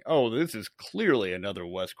happening? Oh, this is clearly another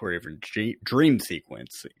Wes Craven dream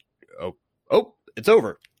sequence. Oh, it's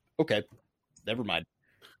over. Okay. Never mind.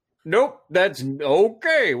 Nope, that's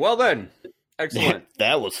okay. Well then. Excellent.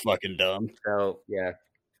 That was fucking dumb. So, yeah.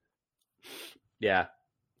 Yeah.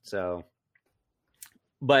 So,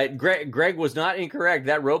 but Greg was not incorrect.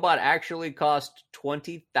 That robot actually cost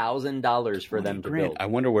 $20,000 for them to build. I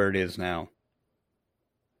wonder where it is now.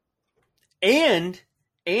 And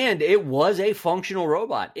it was a functional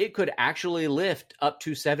robot. It could actually lift up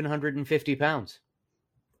to 750 pounds.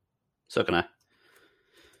 So can I.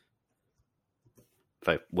 If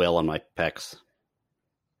I wail on my pecs.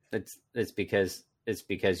 It's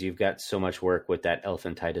because you've got so much work with that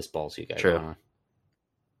elephantitis balls you got True. going on.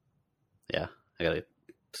 Yeah, I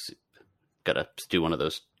gotta do one of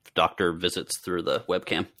those doctor visits through the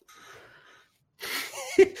webcam.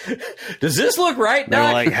 Does this look right? They're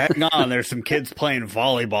Doc? like, hang on, there's some kids playing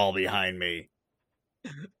volleyball behind me.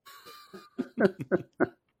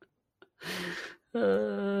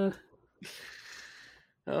 Oh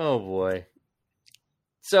boy.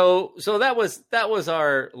 So that was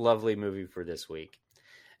our lovely movie for this week.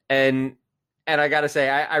 And I gotta say,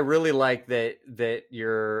 I really like that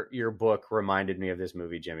your book reminded me of this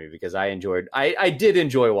movie, Jimmy, because I did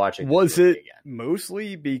enjoy watching. Was it again.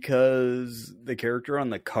 Mostly because the character on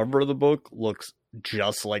the cover of the book looks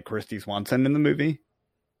just like Christy Swanson in the movie?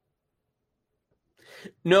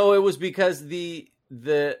 No, it was because the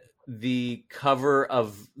cover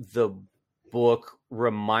of the book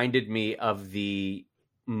reminded me of the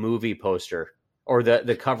movie poster or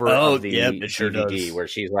the cover of the it sure DVD does. where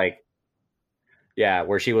she's like,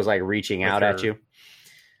 where she was like reaching With out her at you,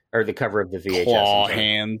 or the cover of the VHS claw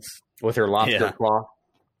hands with her lobster claw.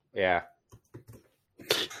 Yeah.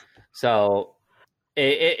 So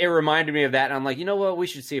it reminded me of that. And I'm like, you know what? We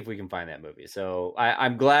should see if we can find that movie. So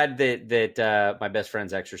I'm glad that my best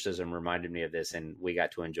friend's exorcism reminded me of this and we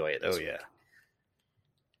got to enjoy it. This week.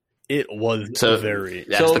 It was very.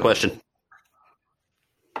 That's the question.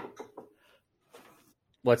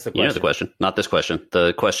 What's the question? You know the question, not this question.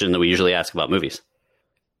 The question that we usually ask about movies.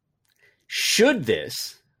 Should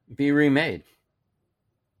this be remade?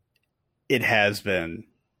 It has been.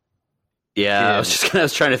 Yeah, I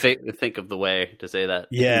was trying to think of the way to say that.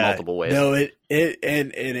 Yeah, in multiple ways. No,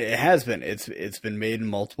 it has been. It's been made in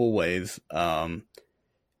multiple ways. There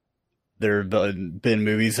have been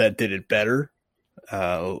movies that did it better.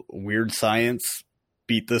 Weird Science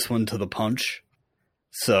beat this one to the punch.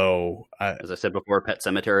 So, as I said before, Pet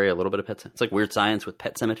Cemetery, a little bit of It's like Weird Science with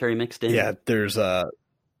Pet Cemetery mixed in. Yeah, there's Yeah,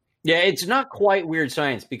 it's not quite Weird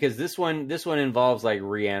Science because this one involves like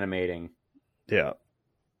reanimating. Yeah.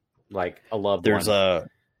 Like a loved one.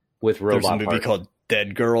 With robot There's a movie parts. called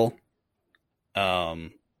Dead Girl,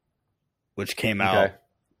 which came out.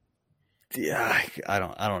 Yeah, I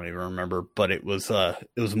don't even remember, but it was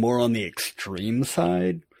more on the extreme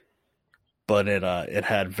side, but it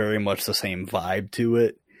had very much the same vibe to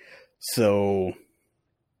it. So,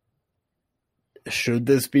 should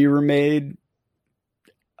this be remade?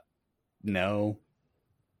 No,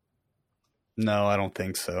 I don't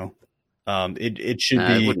think so. It should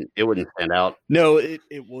be. It wouldn't stand out. No, it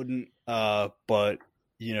wouldn't. But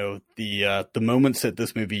the moments that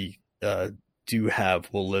this movie do have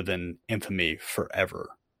will live in infamy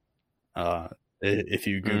forever. If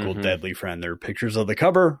you Google Deadly Friend, there are pictures of the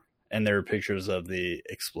cover and there are pictures of the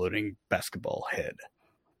exploding basketball head.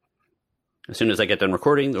 As soon as I get done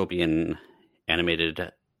recording, there will be an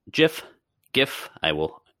animated GIF. I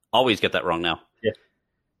will always get that wrong now.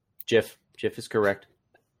 GIF is correct.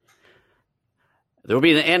 There will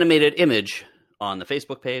be an animated image on the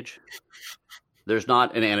Facebook page. There's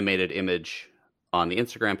not an animated image on the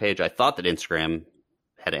Instagram page. I thought that Instagram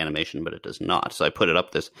had animation, but it does not. So I put it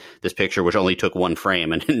up this picture, which only took one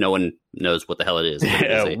frame, and no one knows what the hell it is.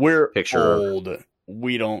 Yeah, we're old.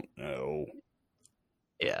 We don't know.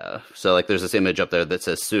 Yeah. So like there's this image up there that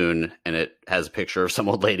says soon, and it has a picture of some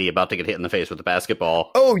old lady about to get hit in the face with a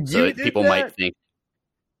basketball. Oh, you so did people that? might think.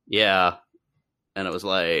 Yeah. And it was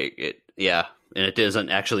like, yeah. And it doesn't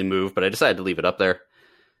actually move, but I decided to leave it up there.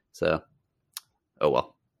 So, oh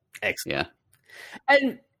well. Excellent. Yeah.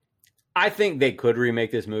 And I think they could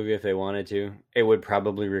remake this movie if they wanted to. It would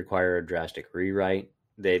probably require a drastic rewrite.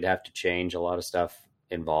 They'd have to change a lot of stuff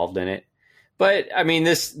involved in it. But I mean,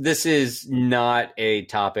 this is not a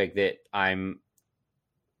topic that I'm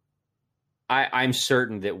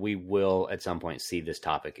certain that we will at some point see this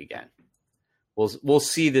topic again. We'll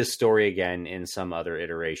see this story again in some other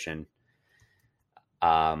iteration.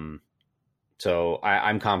 So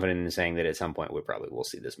I'm confident in saying that at some point we probably will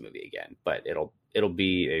see this movie again, but it'll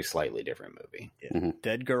be a slightly different movie. Yeah. Mm-hmm.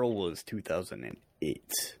 Dead Girl was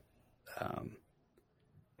 2008.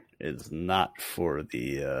 Is not for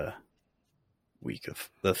the weak of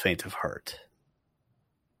the faint of heart.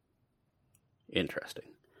 Interesting.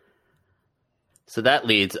 So that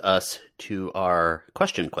leads us to our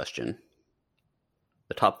question.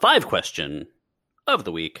 The top 5 question of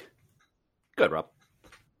the week. Go ahead, Rob.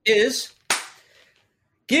 Is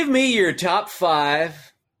give me your top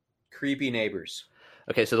 5 creepy neighbors.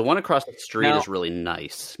 Okay, so the one across the street is really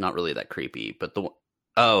nice. Not really that creepy, but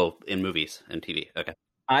in movies and TV. Okay.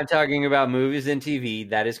 I'm talking about movies and TV.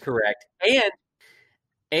 That is correct.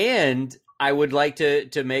 And I would like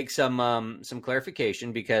to make some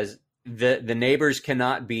clarification because the neighbors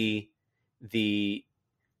cannot be the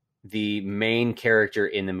main character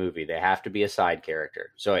in the movie. They have to be a side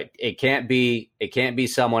character. So it can't be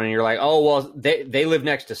someone and you're like, oh well, they live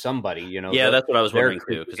next to somebody, Yeah, that's what I was wondering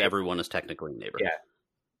too, because everyone is technically a neighbor. Yeah.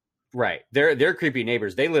 Right. They're creepy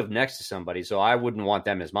neighbors. They live next to somebody, so I wouldn't want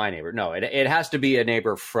them as my neighbor. No, it has to be a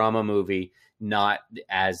neighbor from a movie, not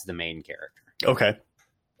as the main character. Okay.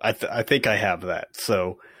 I think I have that.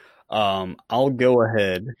 So I'll go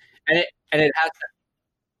ahead. And it has to,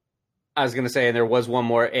 I was going to say, and there was one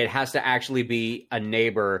more. It has to actually be a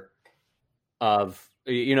neighbor of,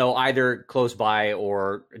 either close by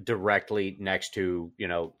or directly next to,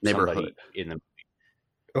 somebody in the movie.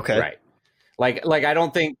 Okay. Right. Like I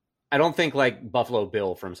don't think like Buffalo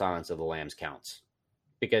Bill from Silence of the Lambs counts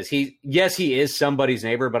because he is somebody's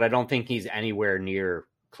neighbor, but I don't think he's anywhere near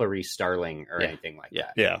Clarice Starling or anything like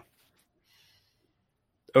that. Yeah.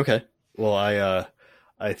 Okay. Well, I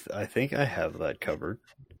think I have that covered.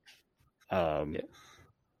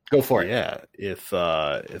 Go for it. Yeah. If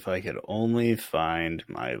I could only find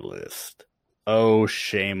my list. Oh,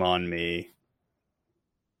 shame on me.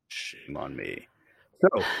 Shame on me.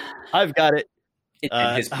 So I've got it.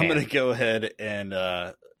 I'm going to go ahead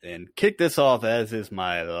and kick this off, as is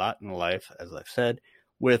my lot in life, as I've said,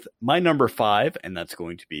 with my number 5, and that's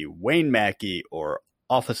going to be Wayne Mackey, or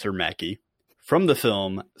Officer Mackey, from the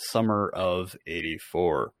film Summer of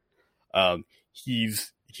 '84.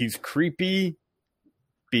 He's creepy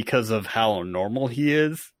because of how normal he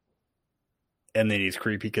is, and then he's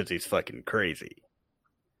creepy because he's fucking crazy.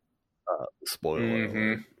 Spoiler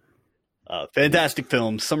alert. Fantastic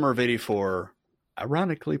film, Summer of '84,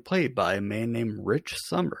 ironically played by a man named Rich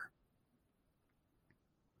Summer.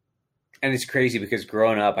 And it's crazy because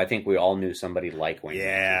growing up, I think we all knew somebody like Wayne.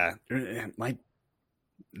 Yeah, might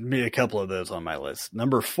be a couple of those on my list.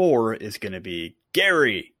 Number 4 is going to be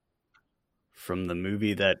Gary from the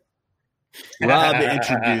movie that Rob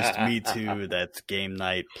introduced me to. That's Game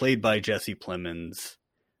Night, played by Jesse Plemons.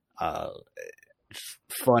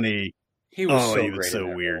 Funny. He was he was great so in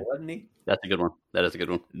that weird. role, wasn't he? That's a good one. That is a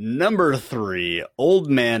good one. Number 3,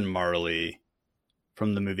 Old Man Marley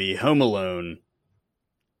from the movie Home Alone.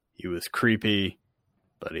 He was creepy,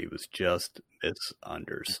 but he was just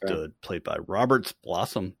misunderstood. Played by Robert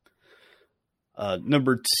Blossom.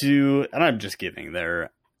 Number 2, and I'm just giving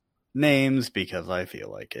their names because I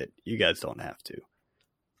feel like it. You guys don't have to.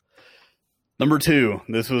 Number 2,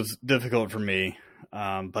 this was difficult for me,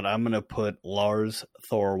 but I'm going to put Lars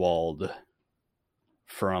Thorwald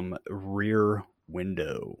from Rear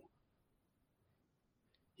Window.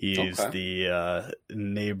 He's the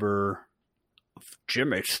neighbor of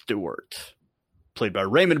Jimmy Stewart, played by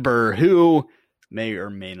Raymond Burr, who may or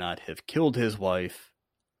may not have killed his wife.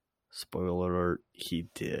 Spoiler alert, he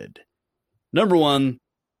did. Number 1.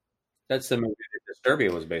 That's the movie that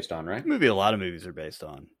Disturbia was based on, right? Movie a lot of movies are based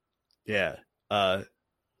on. Yeah.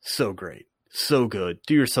 So great. So good.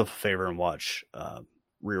 Do yourself a favor and watch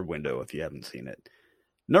Rear Window if you haven't seen it.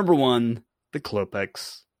 Number 1, the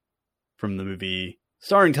Klopeks from the movie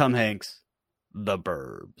starring Tom Hanks, The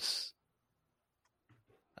Burbs.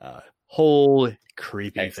 Whole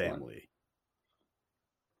creepy family.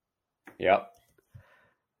 Yep.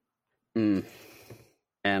 And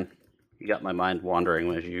you got my mind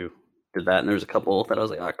wandering as you did that, and there's a couple that I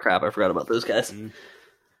was like, oh crap, I forgot about those guys.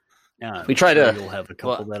 Yeah, we try to. You'll have a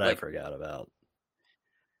couple that I forgot about.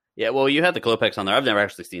 Yeah, well, you had the Klopeks on there. I've never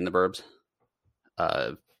actually seen The Burbs,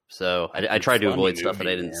 so I tried to avoid stuff that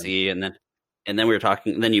I didn't see, and then we were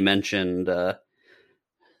talking. And then you mentioned the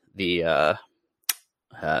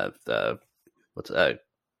what's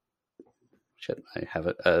shit? I have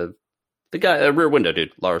it. The guy, Rear Window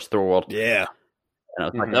dude, Lars Thorwald. Yeah. And I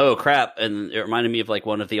was like, oh crap! And it reminded me of like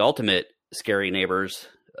one of the ultimate scary neighbors,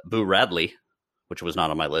 Boo Radley, which was not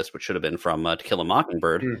on my list, which should have been from To Kill a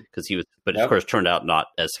Mockingbird, because he was, but of course turned out not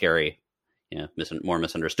as scary, more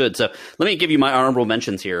misunderstood. So let me give you my honorable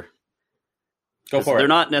mentions here. Go for it. They're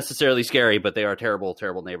not necessarily scary, but they are terrible,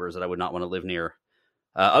 terrible neighbors that I would not want to live near.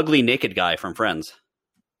 Ugly naked guy from Friends,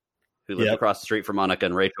 who lived across the street from Monica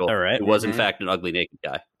and Rachel, who was in fact an ugly naked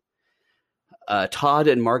guy. Todd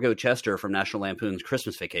and Margot Chester from National Lampoon's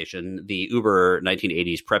Christmas Vacation, the Uber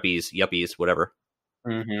 1980s preppies, yuppies, whatever.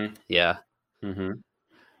 Mm-hmm. Yeah. Mm-hmm.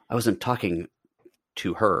 I wasn't talking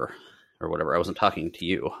to her or whatever. I wasn't talking to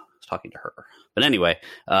you. I was talking to her. But anyway,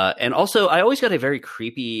 and also I always got a very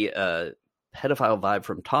creepy pedophile vibe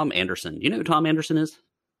from Tom Anderson. You know who Tom Anderson is?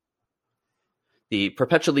 The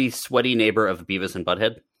perpetually sweaty neighbor of Beavis and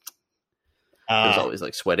Butthead. He was always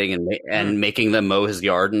like sweating and making them mow his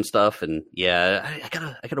yard and stuff. And yeah, I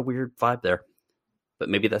got a weird vibe there. But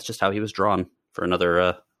maybe that's just how he was drawn for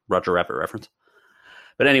another Roger Rabbit reference.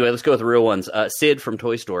 But anyway, let's go with the real ones. Sid from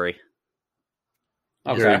Toy Story.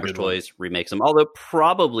 Okay. Toys remakes them, although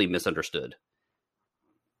probably misunderstood.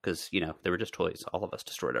 Because, they were just toys. All of us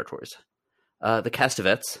destroyed our toys. The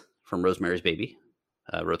Castavetes from Rosemary's Baby.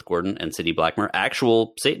 Ruth Gordon and Sidney Blackmer.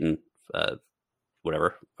 Actual Satan,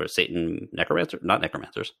 whatever. Or Satan necromancer? Not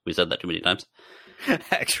necromancers. We said that too many times.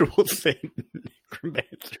 Actual Satan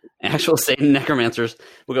necromancers. Actual Satan necromancers.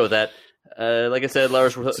 We'll go with that. Like I said,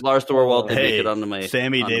 Lars Thorwald did make it onto my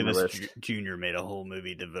Sammy onto Davis my list. Jr. made a whole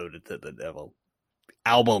movie devoted to the devil.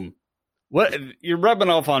 Album. What? You're rubbing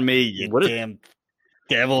off on me, you damn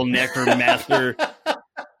devil necromancer. Fuck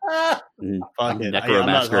it. I'm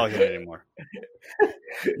not talking anymore.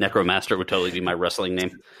 Necromaster would totally be my wrestling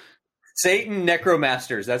name. Satan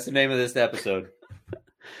Necromasters. That's the name of this episode.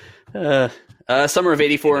 Summer of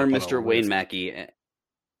 '84 and Mr. Wayne Mackey.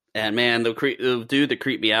 And man, the dude that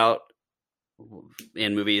creeped me out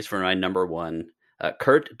in movies for my number 1,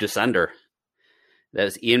 Kurt Dusander. That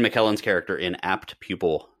is Ian McKellen's character in Apt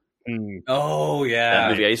Pupil. Oh yeah,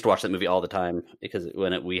 that movie. I used to watch that movie all the time because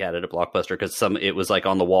we had it at Blockbuster because it was like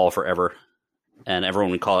on the wall forever, and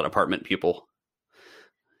everyone would call it Apartment Pupil.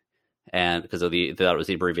 And because of they thought it was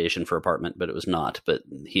the abbreviation for apartment, but it was not. But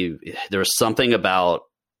there was something about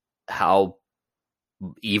how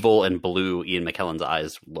evil and blue Ian McKellen's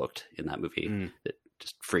eyes looked in that movie that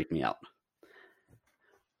just freaked me out.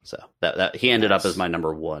 So that he ended up as my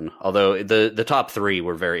number 1, although the top 3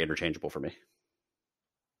 were very interchangeable for me.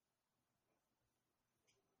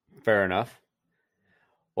 Fair enough.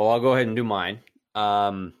 Well, I'll go ahead and do mine.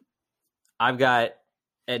 I've got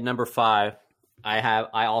at number 5.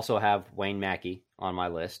 I also have Wayne Mackey on my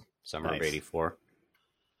list. Summer of '84.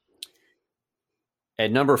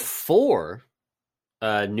 At number 4,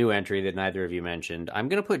 a new entry that neither of you mentioned, I'm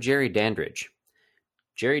going to put Jerry Dandridge.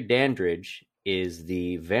 Jerry Dandridge is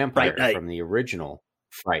the vampire from the original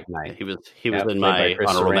Fright Night. He was in my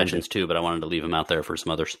honorable mentions too, but I wanted to leave him out there for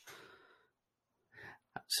some others.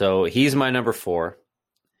 So he's my number 4.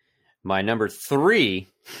 My number 3,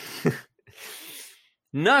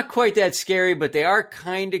 not quite that scary, but they are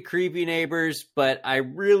kind of creepy neighbors. But I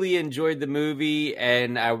really enjoyed the movie,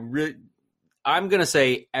 and I'm going to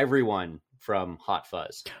say everyone from Hot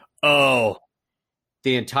Fuzz. Oh,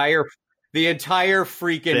 the entire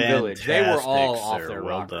freaking village. They were all off their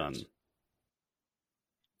well rockers. done.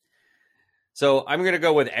 So I'm going to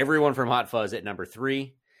go with everyone from Hot Fuzz at number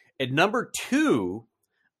 3. At number 2,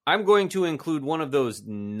 I'm going to include one of those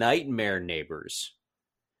nightmare neighbors.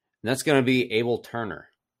 And that's going to be Abel Turner,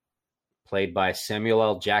 played by Samuel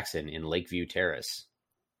L. Jackson in Lakeview Terrace.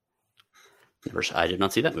 I did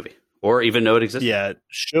not see that movie, or even know it existed. Yeah, it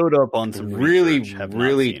showed up on some research. Have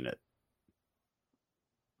not seen it.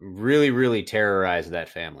 Really terrorized that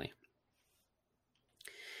family.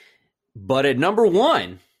 But at number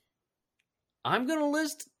 1, I'm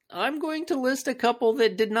going to list a couple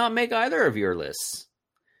that did not make either of your lists.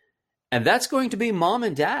 And that's going to be Mom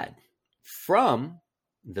and Dad from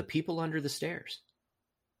The People Under the Stairs.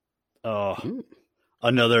 Oh,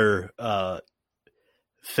 another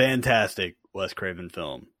fantastic Wes Craven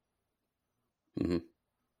film. Mm-hmm.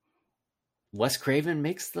 Wes Craven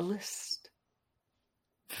makes the list.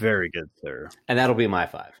 Very good, sir. And that'll be my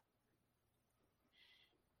 5.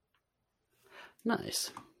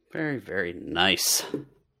 Nice. Very, very nice.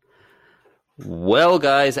 Well,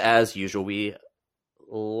 guys, as usual, we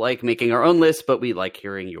like making our own lists, but we like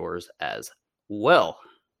hearing yours as well.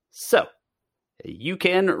 So, you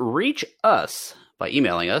can reach us by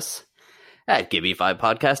emailing us at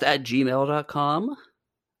giveme5podcast@gmail.com,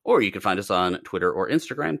 or you can find us on Twitter or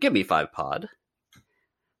Instagram, giveme5pod.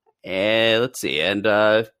 And let's see, and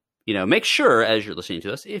make sure as you're listening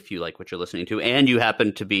to us, if you like what you're listening to, and you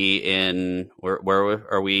happen to be in where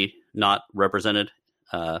are we not represented?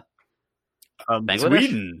 Bangladesh?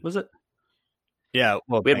 Sweden, was it? Yeah,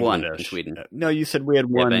 well, we had one in Sweden. No, you said we had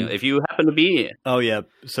one. If you happen to be, yeah,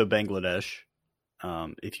 so Bangladesh.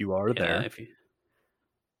 If you are there,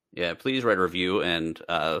 please write a review and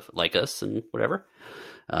like us and whatever.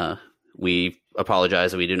 We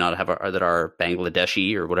apologize that we do not have our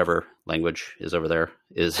Bangladeshi or whatever language is over there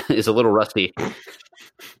is a little rusty.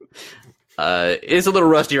 It's a little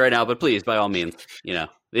rusty right now, but please, by all means,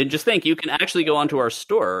 and just think you can actually go onto our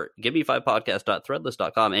store,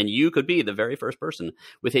 giveme5podcast.threadless.com, and you could be the very first person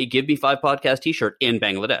with a Give Me 5 Podcast t-shirt in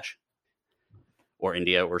Bangladesh or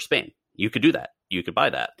India or Spain. You could do that. You could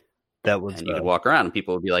buy that. And you could walk around and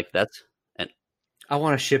people would be like, I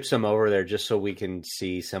want to ship some over there just so we can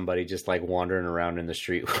see somebody just like wandering around in the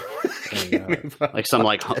street. Like some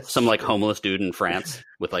homeless dude in France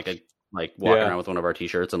with walking around with one of our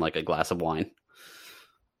t-shirts and like a glass of wine.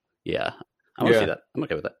 Yeah. I want to see that. I'm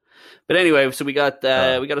okay with that. But anyway, so we got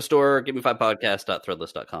a store,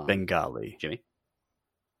 giveme5podcast.threadless.com. Bengali. Jimmy.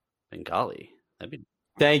 Bengali.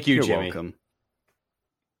 Thank you, You're Jimmy. welcome.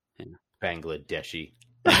 Yeah. Bangladeshi.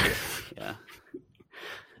 Yeah.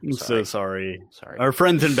 I'm so sorry. Our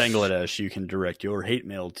friends in Bangladesh, you can direct your hate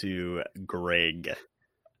mail to Greg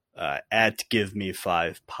at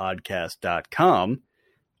giveme5podcast.com.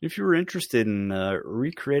 If you were interested in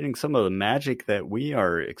recreating some of the magic that we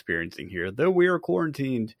are experiencing here, though we are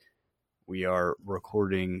quarantined, we are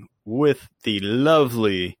recording with the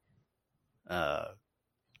lovely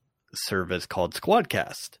service called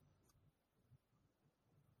Squadcast.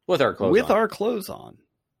 With our clothes on.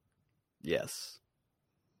 Yes.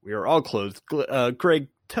 We are all clothed. Greg,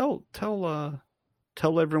 tell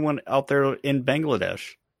everyone out there in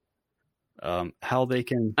Bangladesh how they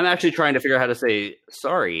can. I'm actually trying to figure out how to say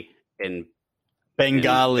sorry in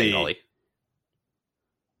Bengali.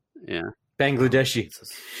 Yeah, Bangladeshi.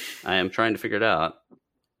 I am trying to figure it out,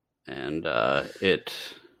 and it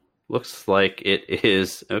looks like it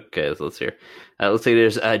is okay. So let's hear. Let's say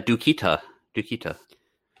there's Dukita. Yep.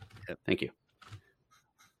 Thank you.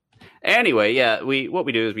 Anyway, yeah, what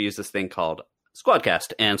we do is we use this thing called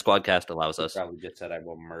Squadcast, and Squadcast allows us. Probably just said I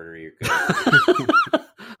will murder you.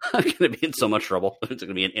 I'm going to be in so much trouble. It's going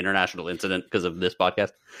to be an international incident because of this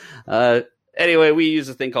podcast. Anyway, we use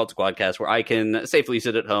a thing called Squadcast where I can safely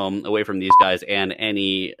sit at home away from these guys and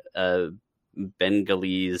any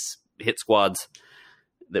Bengalese hit squads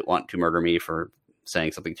that want to murder me for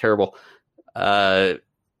saying something terrible.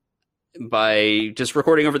 by just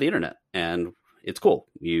recording over the internet, and it's cool.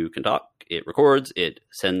 You can talk, it records, it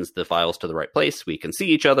sends the files to the right place. We can see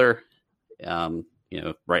each other.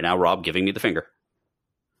 Right now, Rob giving me the finger,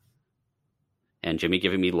 and Jimmy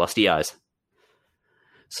giving me lusty eyes.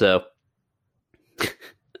 So,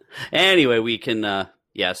 anyway, we can, so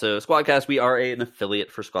Squadcast, we are an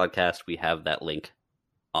affiliate for Squadcast. We have that link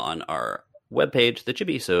on our webpage that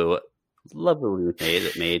Jimmy so lovely made.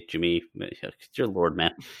 It made Jimmy, dear Lord,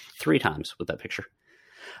 man, 3 times with that picture.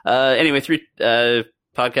 Anyway,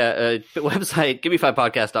 podcast website,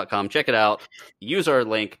 gimme5podcast.com. Check it out. Use our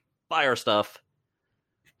link. Buy our stuff.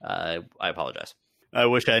 I apologize. I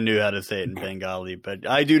wish I knew how to say it in Bengali, but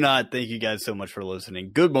I do not. Thank you guys so much for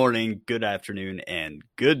listening. Good morning, good afternoon, and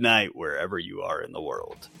good night wherever you are in the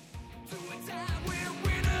world.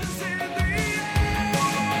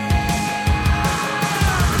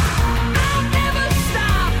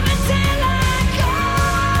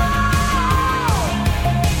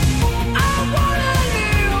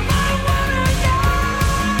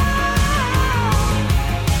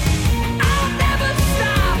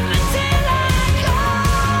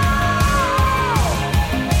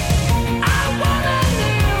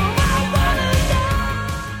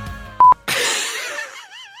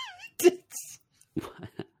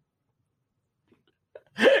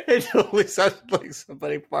 It totally sounds like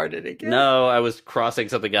somebody farted again. No, I was crossing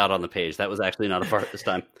something out on the page. That was actually not a fart this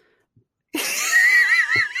time.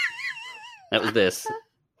 That was this.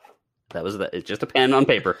 That was that. It's just a pen on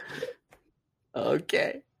paper.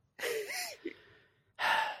 Okay.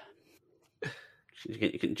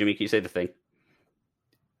 Jimmy, can you say the thing?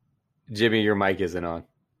 Jimmy, your mic isn't on.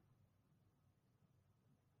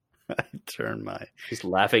 I turn my... He's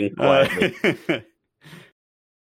laughing quietly.